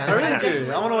them. Yeah. I really do.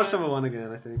 Definitely I want to watch wanna number 1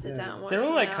 again, I think. Sit yeah. down and watch They're all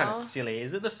them like now. kind of silly.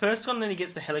 Is it the first one? Then he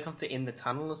gets the helicopter in the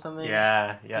tunnel or something.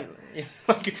 Yeah. Yeah.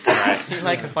 Like it's great. He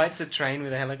like fights a train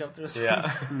with a helicopter or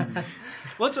something. Yeah.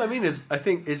 What I mean is, I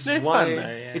think, is They're why fun, though,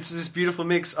 yeah. it's this beautiful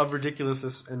mix of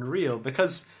ridiculousness and real,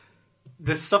 because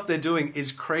the stuff they're doing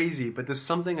is crazy, but there's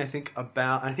something I think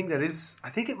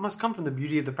it must come from the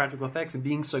beauty of the practical effects and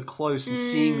being so close and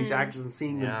seeing these actors and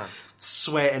seeing Yeah. them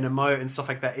sweat and emote and stuff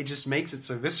like that. It just makes it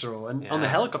so visceral. And on the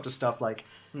Yeah. helicopter stuff, like,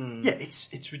 yeah,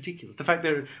 it's ridiculous. The fact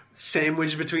they're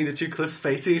sandwiched between the 2 cliffs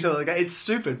facing each other, like, it's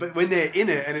stupid. But when they're in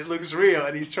it and it looks real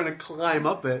and he's trying to climb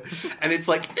up it and it's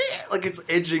like it's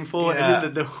edging forward, Yeah. and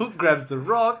then the hook grabs the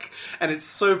rock and it's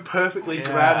so perfectly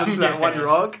Yeah. grabbed onto that one Yeah.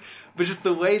 rock. But just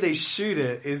the way they shoot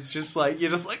it is just like, you're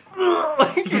just like, ugh,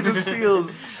 like it just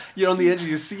feels you're on the edge of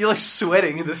your seat. You're like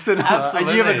sweating in the cinema, Absolutely.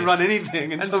 and you haven't run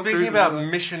anything. And Tom Cruise speaking is about like-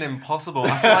 Mission Impossible,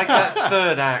 I feel like that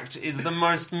third act is the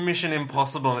most Mission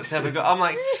Impossible it's ever got. I'm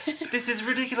like, this is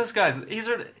ridiculous, guys. He's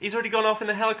already gone off in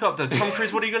the helicopter. Tom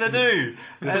Cruise, what are you going to do?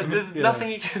 There's Yeah.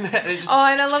 nothing you can... It's Oh,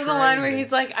 and I love it's the line where crazy.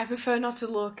 he's like, I prefer not to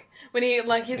look. When he's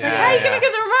like, Yeah, how are you going yeah. to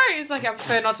get the remote? He's like, I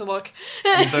prefer not to look.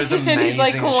 And those amazing and he's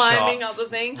like climbing shots up the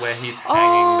thing. where he's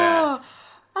hanging there. Oh,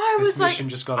 I This was like, mission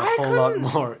just got a I whole lot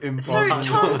couldn't- more So impossible.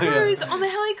 Tom Yeah. Cruise on the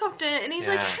helicopter, and he's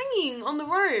like Yeah. hanging on the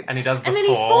rope, And he does the and then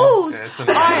fall. he falls. It's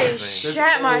I amazing.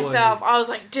 shat always- myself. I was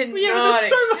like, did Yeah, not there's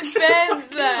so much.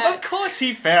 expect that. Of course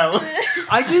he fell.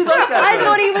 I do like that. I though.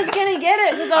 thought he was gonna get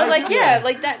it because I was like, yeah, yeah.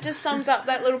 like that just sums up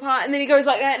that little part. And then he goes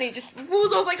like that, and he just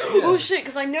falls. I was like, oh shit,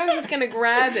 because I know he's gonna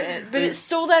grab it, but it's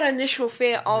still that initial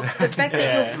fear of the fact that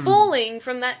Yeah. you're falling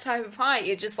from that type of height.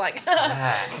 You're just like,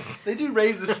 Yeah. They do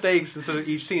raise the stakes in sort of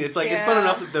each scene. It's like it's not Yeah.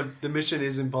 enough that the mission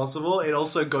is impossible. It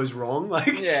also goes wrong.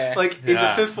 Like Yeah. like in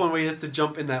Yeah. the fifth one where he has to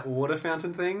jump in that water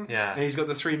fountain thing. Yeah. And he's got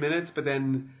the 3 minutes, but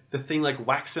then the thing like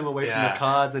whacks him away from Yeah. the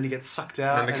cards, and he gets sucked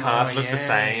out. And the and, cards Oh, look yeah. the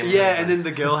same. yeah, and then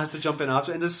the girl has to jump in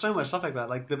after, and there's so much stuff like that.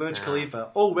 Like the Burj Yeah. Khalifa,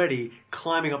 already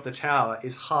climbing up the tower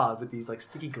is hard with these like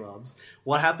sticky gloves.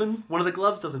 What happens? One of the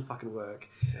gloves doesn't fucking work,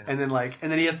 and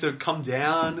then he has to come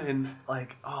down and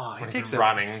like when it he's takes a-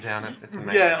 running down it. It's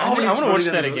amazing. Yeah, I when wanna he's watch running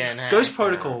that down the- again, hey? Ghost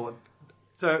Protocol.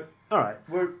 So all right,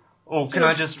 we're Oh, can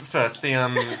I just first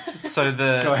so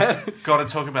the Go ahead. got to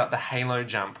talk about the Halo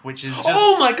jump, which is just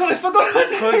oh my god, I forgot about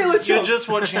the Halo because you're jump. just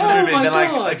watching the Oh movie. my They're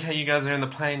God. like, okay, you guys are in the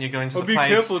plane. You're going to Oh, the be place.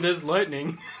 careful, there's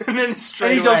lightning. And then straight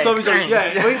And he jumps away, over, he's like,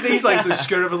 bang. yeah, he's like so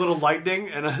scared of a little lightning,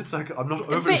 and it's like, I'm not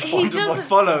overly But he fond of what doesn't-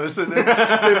 follows, and then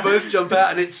they both jump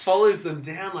out, and it follows them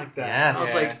down like that. Yes. I was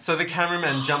Yeah. like, So the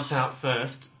cameraman jumps out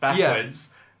first,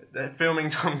 backwards, filming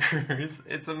Tom Cruise.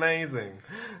 It's amazing.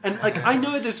 and like, I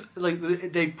know this, like,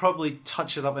 they probably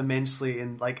touch it up immensely,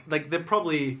 and like they're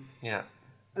probably, Yeah.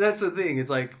 that's the thing, it's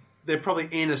like, they're probably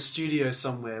in a studio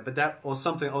somewhere, but that, or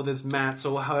something, or there's mats,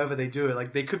 or however they do it,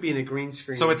 like, they could be in a green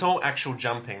screen. So it's all actual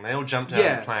jumping. They all jumped out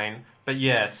Yeah. of the plane. But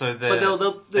yeah, so But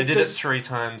they did it there's- 3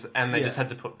 times, and they Yeah. just had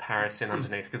to put Paris in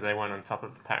underneath because they weren't on top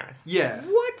of Paris. Yeah.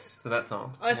 What? So that's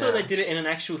all. I thought Yeah. they did it in an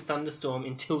actual thunderstorm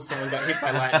until someone got hit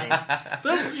by lightning. But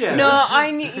that's, yeah. no, that's-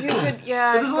 I knew you could.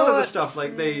 Yeah, But there's I a lot of thought- this stuff,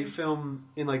 like they film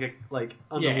in like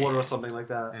underwater Yeah. or something like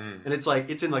that, Mm. and it's like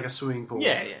it's in like a swimming pool.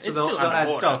 Yeah, yeah. So It's they'll still add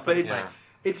underwater, stuff, but but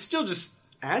it's still just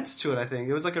adds to it. I think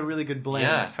it was like a really good blend.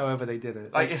 Yeah. However they did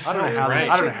it. Like, it I don't know felt how they, great.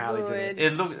 I don't know how they did it.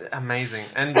 It looked amazing.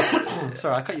 And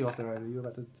Sorry, I cut you off there. Ivy. You were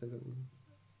about to say something.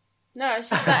 No, it's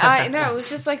just that it was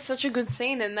just like such a good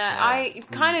scene in that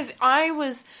I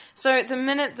was so the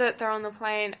minute that they're on the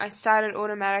plane, I started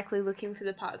automatically looking for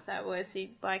the parts that were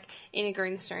like in a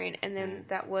green screen, and then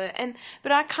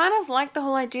but I kind of like the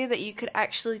whole idea that you could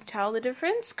actually tell the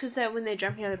difference because that when they're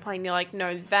jumping on the plane, you're like,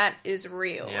 no, that is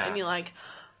real, Yeah. and you're like,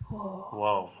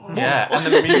 whoa. Yeah,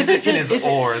 and the music in his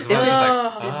oar as well. It's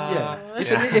like,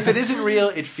 Yeah. If it isn't real,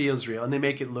 it feels real, and they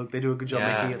make it look. They do a good job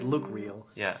Yeah. making it look real.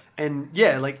 yeah. And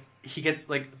yeah, like he gets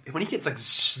like when he gets like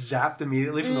zapped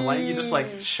immediately from the light, you're just like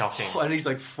Shocking. and he's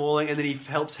like falling, and then he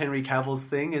helps Henry Cavill's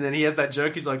thing, and then he has that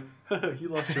joke. He's like, "You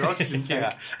lost your oxygen tank,"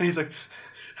 Yeah. and he's like,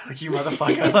 "You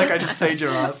motherfucker! Like I just saved your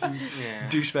ass, you Yeah.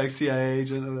 douchebag CIA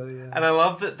agent." Yeah. And I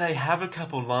love that they have a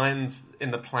couple lines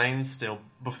in the plane still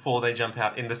before they jump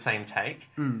out in the same take.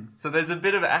 So there's a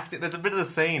bit of acting, there's a bit of the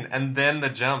scene, and then the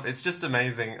jump. It's just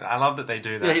amazing. I love that they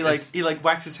do that. Yeah, It's- he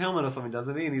whacks his helmet or something,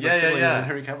 doesn't he? And he's yeah, like, yeah, fiddling, yeah. And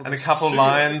Henry Cavill's And a like, couple "Shit."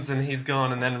 lines, and he's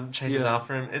gone, and then chases Yeah.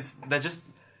 after him. They're just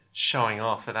showing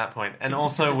off at that point. And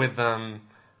also with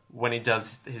when he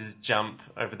does his jump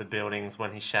over the buildings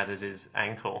when he shatters his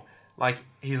ankle. Like,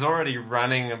 he's already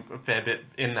running a fair bit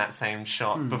in that same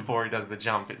shot before he does the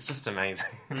jump. It's just amazing.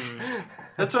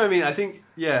 That's what I mean. I think,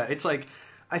 yeah, it's like,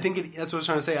 that's what I was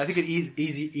trying to say. I think it is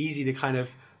easy to kind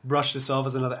of brush this off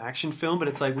as another action film, but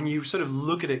it's like when you sort of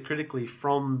look at it critically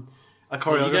from a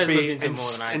Well, you guys looked choreography into and,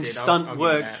 more than I and did. stunt I'll give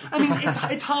work. you that. I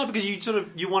mean, it's hard because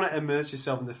you want to immerse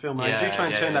yourself in the film, and I do Yeah, try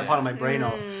and turn yeah, that part of my yeah. brain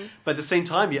off. But at the same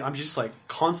time, I'm just like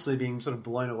constantly being sort of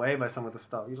blown away by some of the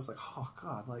stuff. You're just like, oh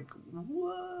god, like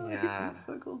what? Yeah. That's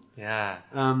so cool. Yeah.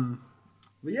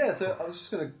 But yeah, so I was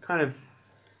just going to kind of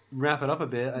wrap it up a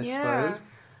bit, I Yeah. suppose.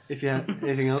 If you had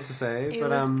anything else to say, it but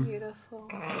was beautiful.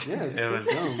 yeah, it's It cool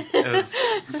was, film. it was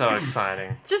so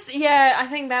exciting. Just I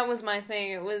think that was my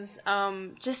thing. It was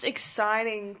just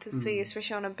exciting to see,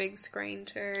 especially on a big screen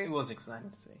too. It was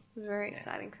exciting to see. It was a very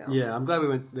exciting film. Yeah, I'm glad we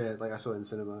went there. Like I saw it in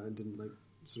cinema and didn't like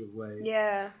sort of wait.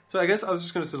 Yeah. So I guess I was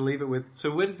just going to sort of leave it with.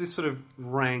 So where does this sort of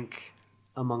rank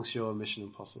amongst your Mission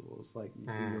Impossibles? Like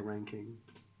in your ranking,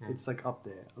 it's like up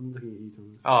there. I'm looking at you,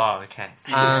 Thomas. Oh, okay.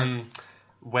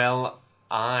 Well,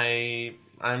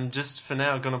 I'm just for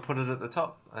now going to put it at the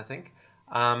top, I think.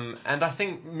 And I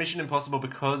think Mission Impossible,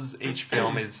 because each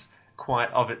film is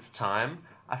quite of its time,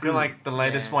 I feel like the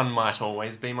latest one might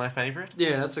always be my favourite.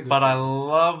 Yeah, that's a good But point. I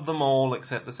love them all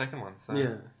except the second one. So.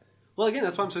 Yeah. Well, again,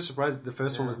 that's why I'm so surprised the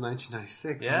first one was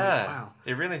 1996. Yeah. I'm like, wow.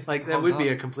 It really Like, that holds would be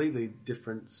up. a completely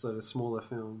different, sort of smaller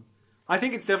film. I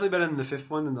think it's definitely better than the fifth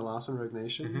one than the last one, Rogue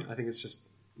Nation. I think it's just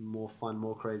more fun,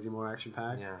 more crazy, more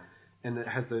action-packed. Yeah. And it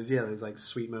has those like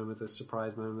sweet moments, those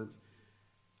surprise moments.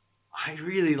 I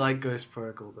really like Ghost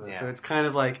Protocol though, so Yeah. it's kind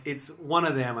of like it's one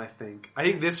of them. I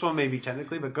think this one maybe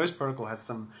technically, but Ghost Protocol has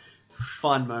some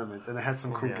fun moments and it has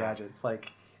some cool gadgets, like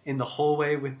in the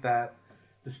hallway with that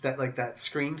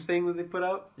screen thing that they put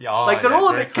up. Yeah, oh, like they're yeah, all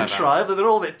a very bit clever. contrived, they're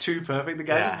all a bit too perfect, the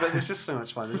gadgets, Yeah. but it's just so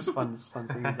much fun. They're just fun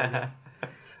scenes. I guess.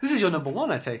 This is your number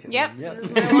one, I take it. Yep. then.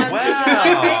 This is my one. This is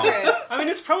my favorite. I mean,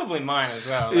 it's probably mine as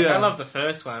well. Like, Yeah. I love the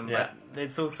first one, Yeah. but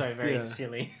it's also very Yeah.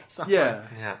 silly. So, Yeah.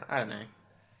 Yeah. I don't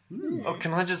know. Oh,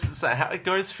 can I just say how it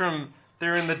goes from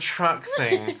they're in the truck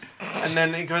thing, and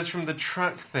then it goes from the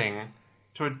truck thing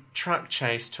to a truck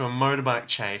chase to a motorbike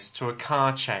chase to a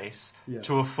car chase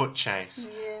to a foot chase.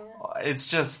 It's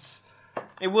just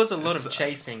It was a lot It's- of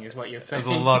chasing, is what you're saying.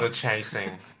 there's a lot of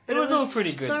chasing. It was all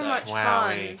pretty good, So though. much Wowee.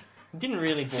 fun. It didn't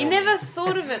really bore You me. never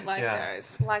thought of it like Yeah.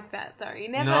 that though. You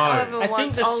never No. ever I think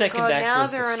once. the Oh second god, act now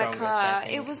was the they're in a strongest, car. I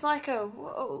think. It was like a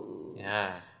whoa.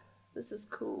 Yeah. This is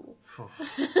cool. Cool.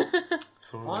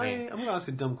 I'm going to ask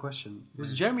a dumb question.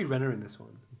 Was Jeremy Renner in this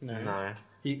one? No.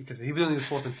 Because he was only the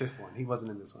fourth and fifth one. He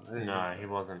wasn't in this one. I didn't No, think so. he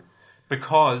wasn't.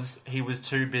 Because he was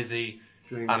too busy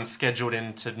Doing- scheduled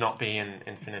in to not be in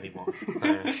Infinity War.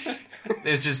 So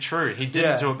it's just true. He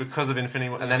didn't Yeah. do it because of Infinity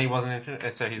War, and then he wasn't in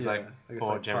Infinity. So he's Yeah, like, I guess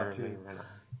poor like Jeremy part two. Renner.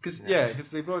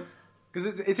 Because they brought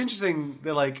it's interesting.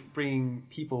 They're like bringing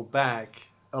people back,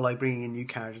 or like bringing in new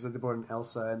characters. Like they brought in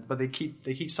Elsa, but they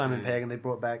keep Simon Pegg, and they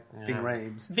brought back Ving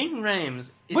Rhames. Ving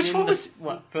Rhames is Which in one the, was-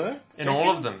 what, first? In Second? all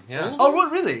of them, yeah. Oh,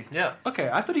 what really? Yeah. Okay,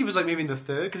 I thought he was like maybe in the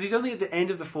third because he's only at the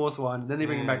end of the fourth one. Then they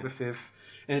bring him back the fifth,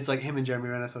 and it's like him and Jeremy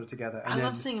Renner sort of together. And I then,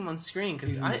 love seeing him on screen because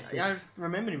He's in the I sixth.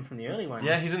 remembered him from the early ones.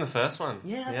 Yeah, he's in the first one.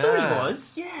 Yeah, I thought he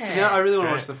was. Yeah. So now I really want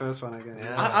to great. watch the first one again.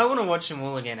 Yeah. I want to watch them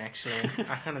all again, actually.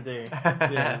 I kind of do.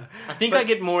 Yeah. I think I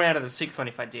get more out of the sixth one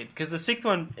if I did. Because the sixth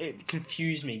one, it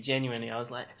confused me, genuinely. I was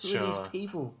like, who are these Sure.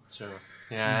 people? Sure.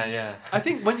 Yeah, yeah. I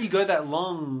think when you go that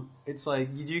long, it's like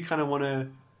you do kind of want to.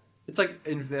 It's like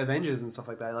in the Avengers and stuff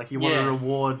like that. Like you want to Yeah.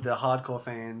 reward the hardcore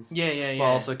fans, Yeah, yeah, yeah.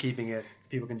 while also keeping it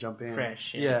people can jump in.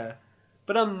 Fresh, yeah. Yeah.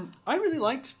 But I really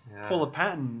liked Yeah. Paula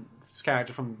Patton's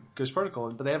character from Ghost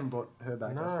Protocol, but they haven't brought her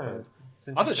back. No. I suppose. It's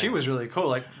I thought she interesting. was really cool.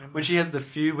 Like when she has the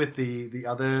feud with the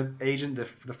other agent,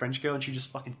 the French girl, and she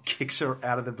just fucking kicks her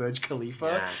out of the Burj Khalifa.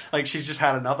 Yeah. Like she's just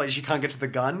had enough. Like she can't get to the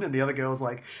gun, and the other girl's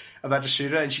like about to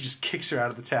shoot her, and she just kicks her out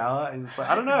of the tower. And it's like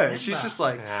I don't know. She's just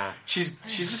like Yeah. she's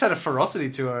just had a ferocity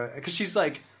to her because she's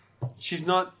like she's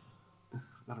not.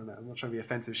 I don't know. I'm not trying to be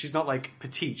offensive. She's not like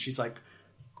petite. She's like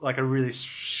a really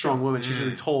strong woman. She's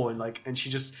really tall and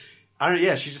she just. I don't know,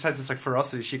 yeah, she just has this like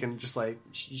ferocity. She can just like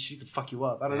she could fuck you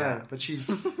up. I don't Yeah. know, but she's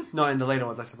not in the later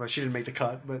ones. I suppose she didn't make the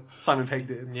cut, but Simon Pegg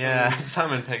did. Yeah,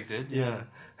 Simon Pegg did. yeah.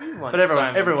 Everyone But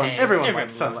everyone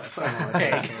likes Simon loves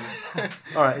Pegg. Pegg.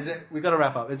 All right, we got to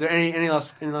wrap up. Is there any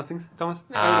last things, Thomas?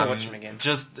 I want to watch him again.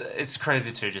 Just it's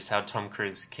crazy too, just how Tom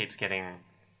Cruise keeps getting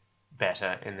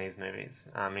better in these movies.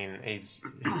 I mean, he's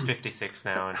 56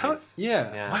 now, and he's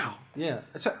Wow, yeah.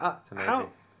 So It's amazing.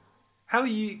 how are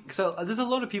you? So there's a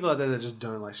lot of people out there that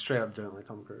just straight up don't like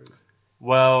Tom Cruise.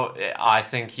 Well, I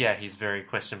think he's very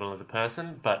questionable as a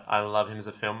person, but I love him as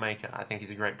a filmmaker. I think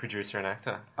he's a great producer and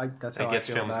actor. That's He how gets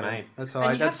I feel films about made. him. That's how And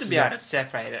I. you have to be able to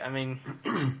separate it. I mean,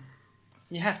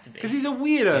 you have to be. because he's a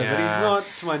weirdo, but Yeah. he's not,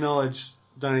 to my knowledge,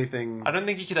 done anything. I don't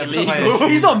think you could ever Illegal. play a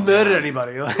He's huge- not murdered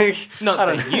anybody. Like Not I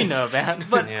don't that you know about.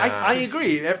 But Yeah. I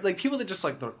agree. Like people that just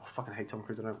like don't fucking hate Tom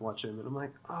Cruise. I don't watch him, and I'm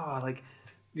like, like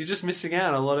you're just missing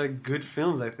out on a lot of good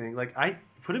films. I think. Like I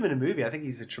put him in a movie. I think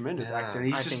he's a tremendous Yeah. actor. And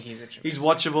he's I just think he's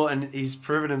watchable, and he's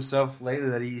proven himself later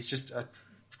that he's just a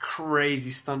crazy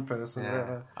stunt person. Yeah.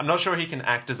 Whatever. I'm not sure he can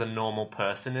act as a normal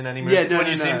person in any movies. Yeah, no, when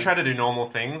no, you see no. him try to do normal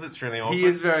things, it's really awkward. He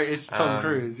is it's Tom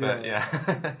Cruise. but Yeah.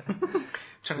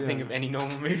 trying to think of any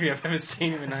normal movie I've ever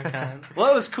seen him and I can't.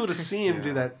 Well, it was cool to see him Yeah.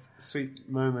 do that sweet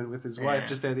moment with his wife Yeah.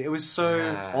 just there. It was so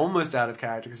Yeah. almost out of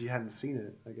character because you hadn't seen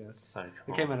it. I guess So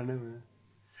cool. it came out of nowhere.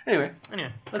 Anyway,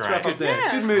 Anyway, let's Great. wrap up there.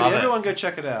 Yeah. Good movie. Love it. Everyone go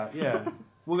check it out. Yeah.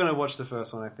 We're going to watch the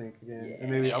first one, I think, again. And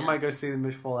maybe I Yeah. might go see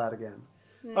them fall out again.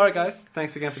 All right, guys.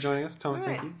 Thanks again for joining us. Thomas, All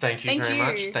right. thank you. Thank you Thank very you.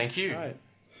 much. Thank you. All right.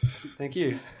 Thank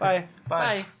you. Bye.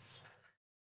 bye.